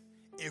heels.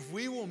 If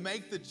we will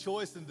make the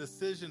choice and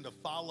decision to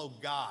follow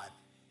God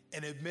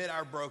and admit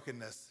our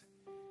brokenness,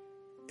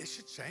 it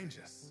should change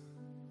us,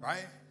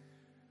 right?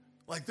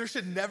 Like there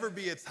should never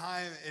be a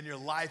time in your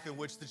life in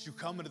which that you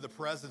come into the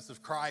presence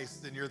of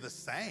Christ and you're the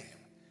same.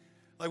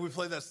 Like we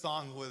played that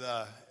song with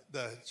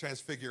the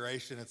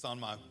Transfiguration. It's on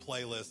my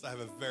playlist. I have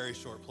a very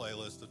short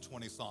playlist of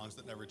 20 songs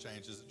that never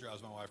changes. It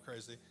drives my wife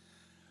crazy.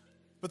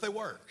 But they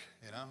work,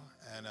 you know?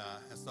 And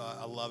so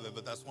I love it.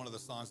 But that's one of the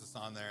songs that's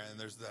on there. And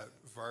there's that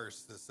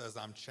verse that says,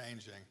 I'm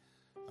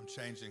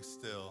changing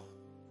still.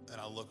 And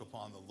I look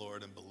upon the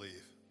Lord and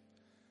believe.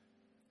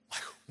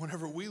 Like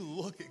whenever we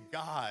look at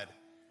God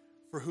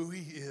for who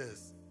he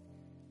is,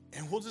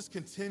 and we'll just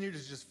continue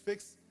to just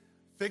fix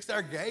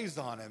our gaze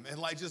on him and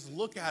like just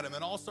look at him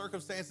in all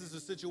circumstances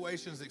and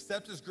situations,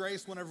 accept his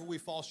grace whenever we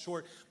fall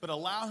short, but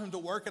allow him to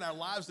work in our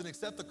lives and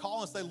accept the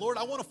call and say, Lord,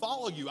 I want to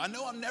follow you. I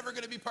know I'm never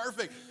going to be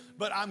perfect,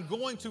 but I'm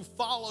going to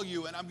follow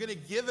you and I'm going to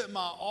give it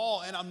my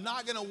all, and I'm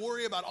not going to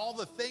worry about all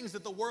the things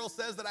that the world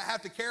says that I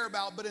have to care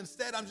about, but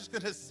instead I'm just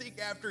going to seek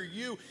after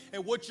you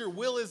and what your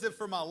will is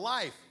for my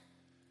life.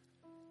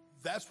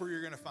 That's where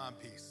you're going to find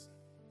peace.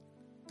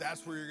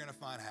 That's where you're going to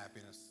find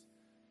happiness.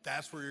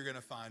 That's where you're going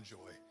to find joy.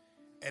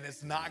 And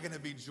it's not going to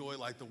be joy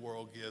like the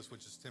world gives,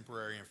 which is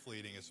temporary and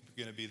fleeting. It's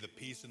going to be the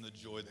peace and the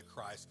joy that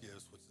Christ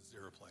gives, which is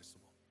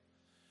irreplaceable.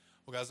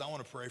 Well, guys, I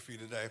want to pray for you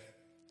today.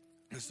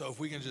 And so if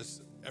we can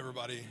just,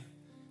 everybody,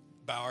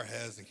 bow our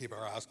heads and keep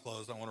our eyes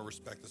closed. I want to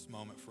respect this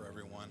moment for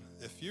everyone.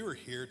 If you are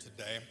here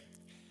today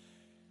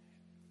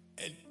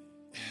and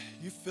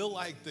you feel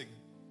like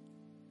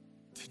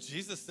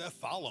Jesus said,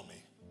 follow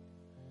me,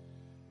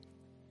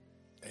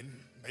 and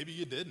maybe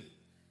you didn't.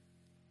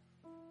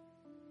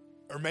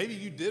 Or maybe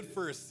you did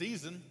for a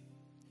season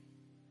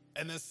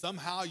and then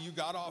somehow you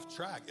got off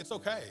track. It's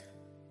okay.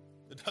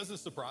 It doesn't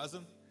surprise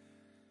him.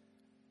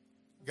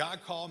 God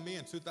called me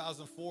in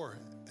 2004,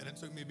 and it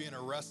took me being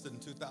arrested in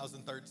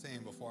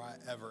 2013 before I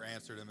ever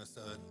answered him and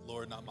said,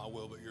 Lord, not my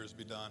will, but yours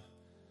be done.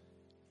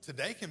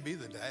 Today can be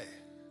the day.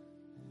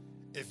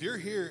 If you're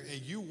here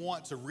and you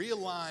want to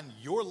realign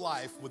your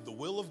life with the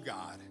will of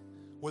God,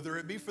 whether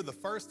it be for the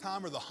first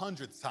time or the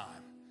 100th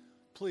time,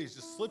 please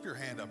just slip your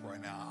hand up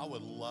right now. I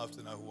would love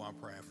to know who I'm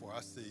praying for.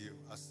 I see you.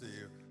 I see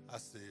you. I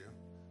see you.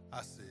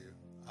 I see you.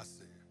 I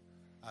see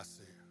you. I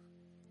see you.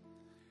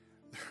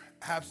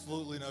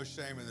 Absolutely no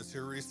shame in this.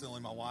 Here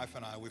recently, my wife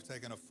and I, we've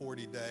taken a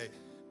 40-day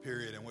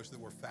period in which that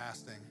we're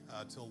fasting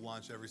till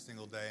lunch every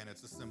single day, and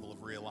it's a symbol of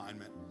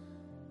realignment.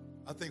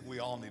 I think we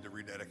all need to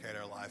rededicate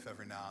our life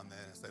every now and then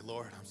and say,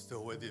 Lord, I'm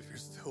still with you if you're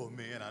still with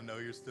me, and I know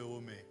you're still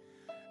with me.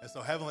 And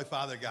so, Heavenly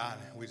Father, God,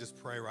 we just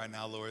pray right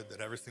now, Lord, that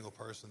every single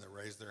person that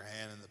raised their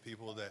hand and the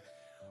people that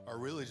are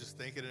really just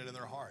thinking it in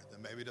their heart,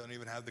 that maybe don't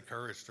even have the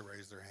courage to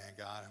raise their hand,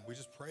 God, and we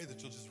just pray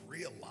that you'll just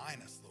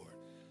realign us, Lord.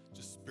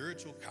 Just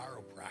spiritual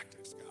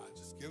chiropractics, God.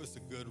 Just give us a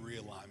good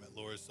realignment,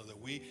 Lord, so that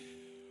we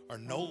are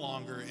no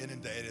longer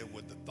inundated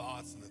with the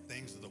thoughts and the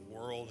things of the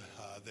world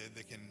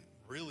that can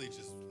really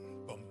just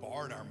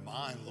bombard our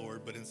mind,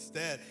 Lord, but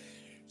instead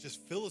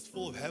just fill us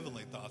full of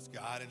heavenly thoughts,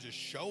 God, and just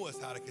show us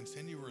how to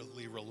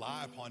continually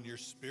rely upon your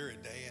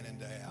Spirit day in and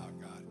day out,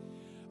 God.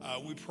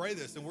 We pray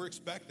this, and we're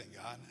expecting,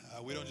 God.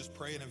 We don't just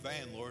pray it in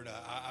vain, Lord.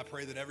 I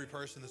pray that every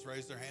person that's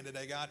raised their hand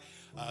today, God,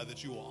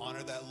 that you will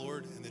honor that,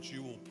 Lord, and that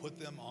you will put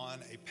them on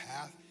a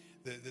path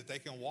that they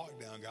can walk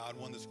down, God,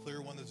 one that's clear,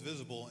 one that's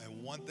visible.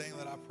 And one thing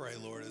that I pray,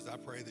 Lord, is I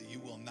pray that you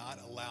will not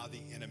allow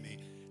the enemy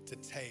to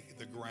take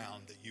the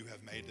ground that you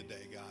have made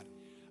today, God.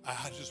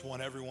 I just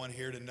want everyone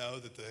here to know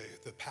that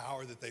the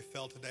power that they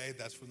felt today,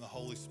 that's from the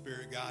Holy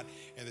Spirit, God,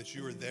 and that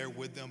you are there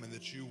with them and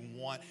that you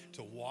want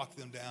to walk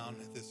them down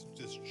this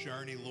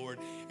journey, Lord,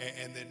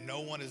 and that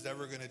no one is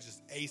ever going to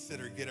just ace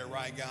it or get it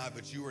right, God,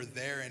 but you are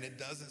there, and it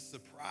doesn't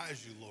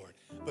surprise you, Lord.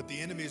 But the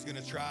enemy is going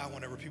to try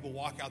whenever people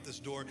walk out this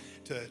door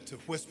to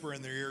whisper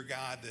in their ear,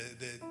 God,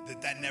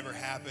 that never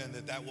happened,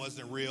 that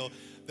wasn't real,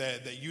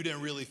 that you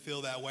didn't really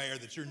feel that way, or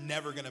that you're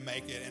never going to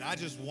make it. And I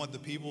just want the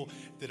people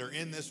that are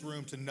in this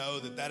room to know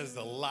that is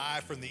a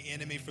lie from the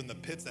enemy, from the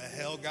pits of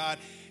hell, God,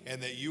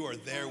 and that you are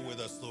there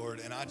with us, Lord.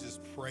 And I just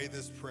pray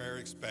this prayer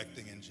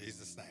expecting in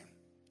Jesus' name.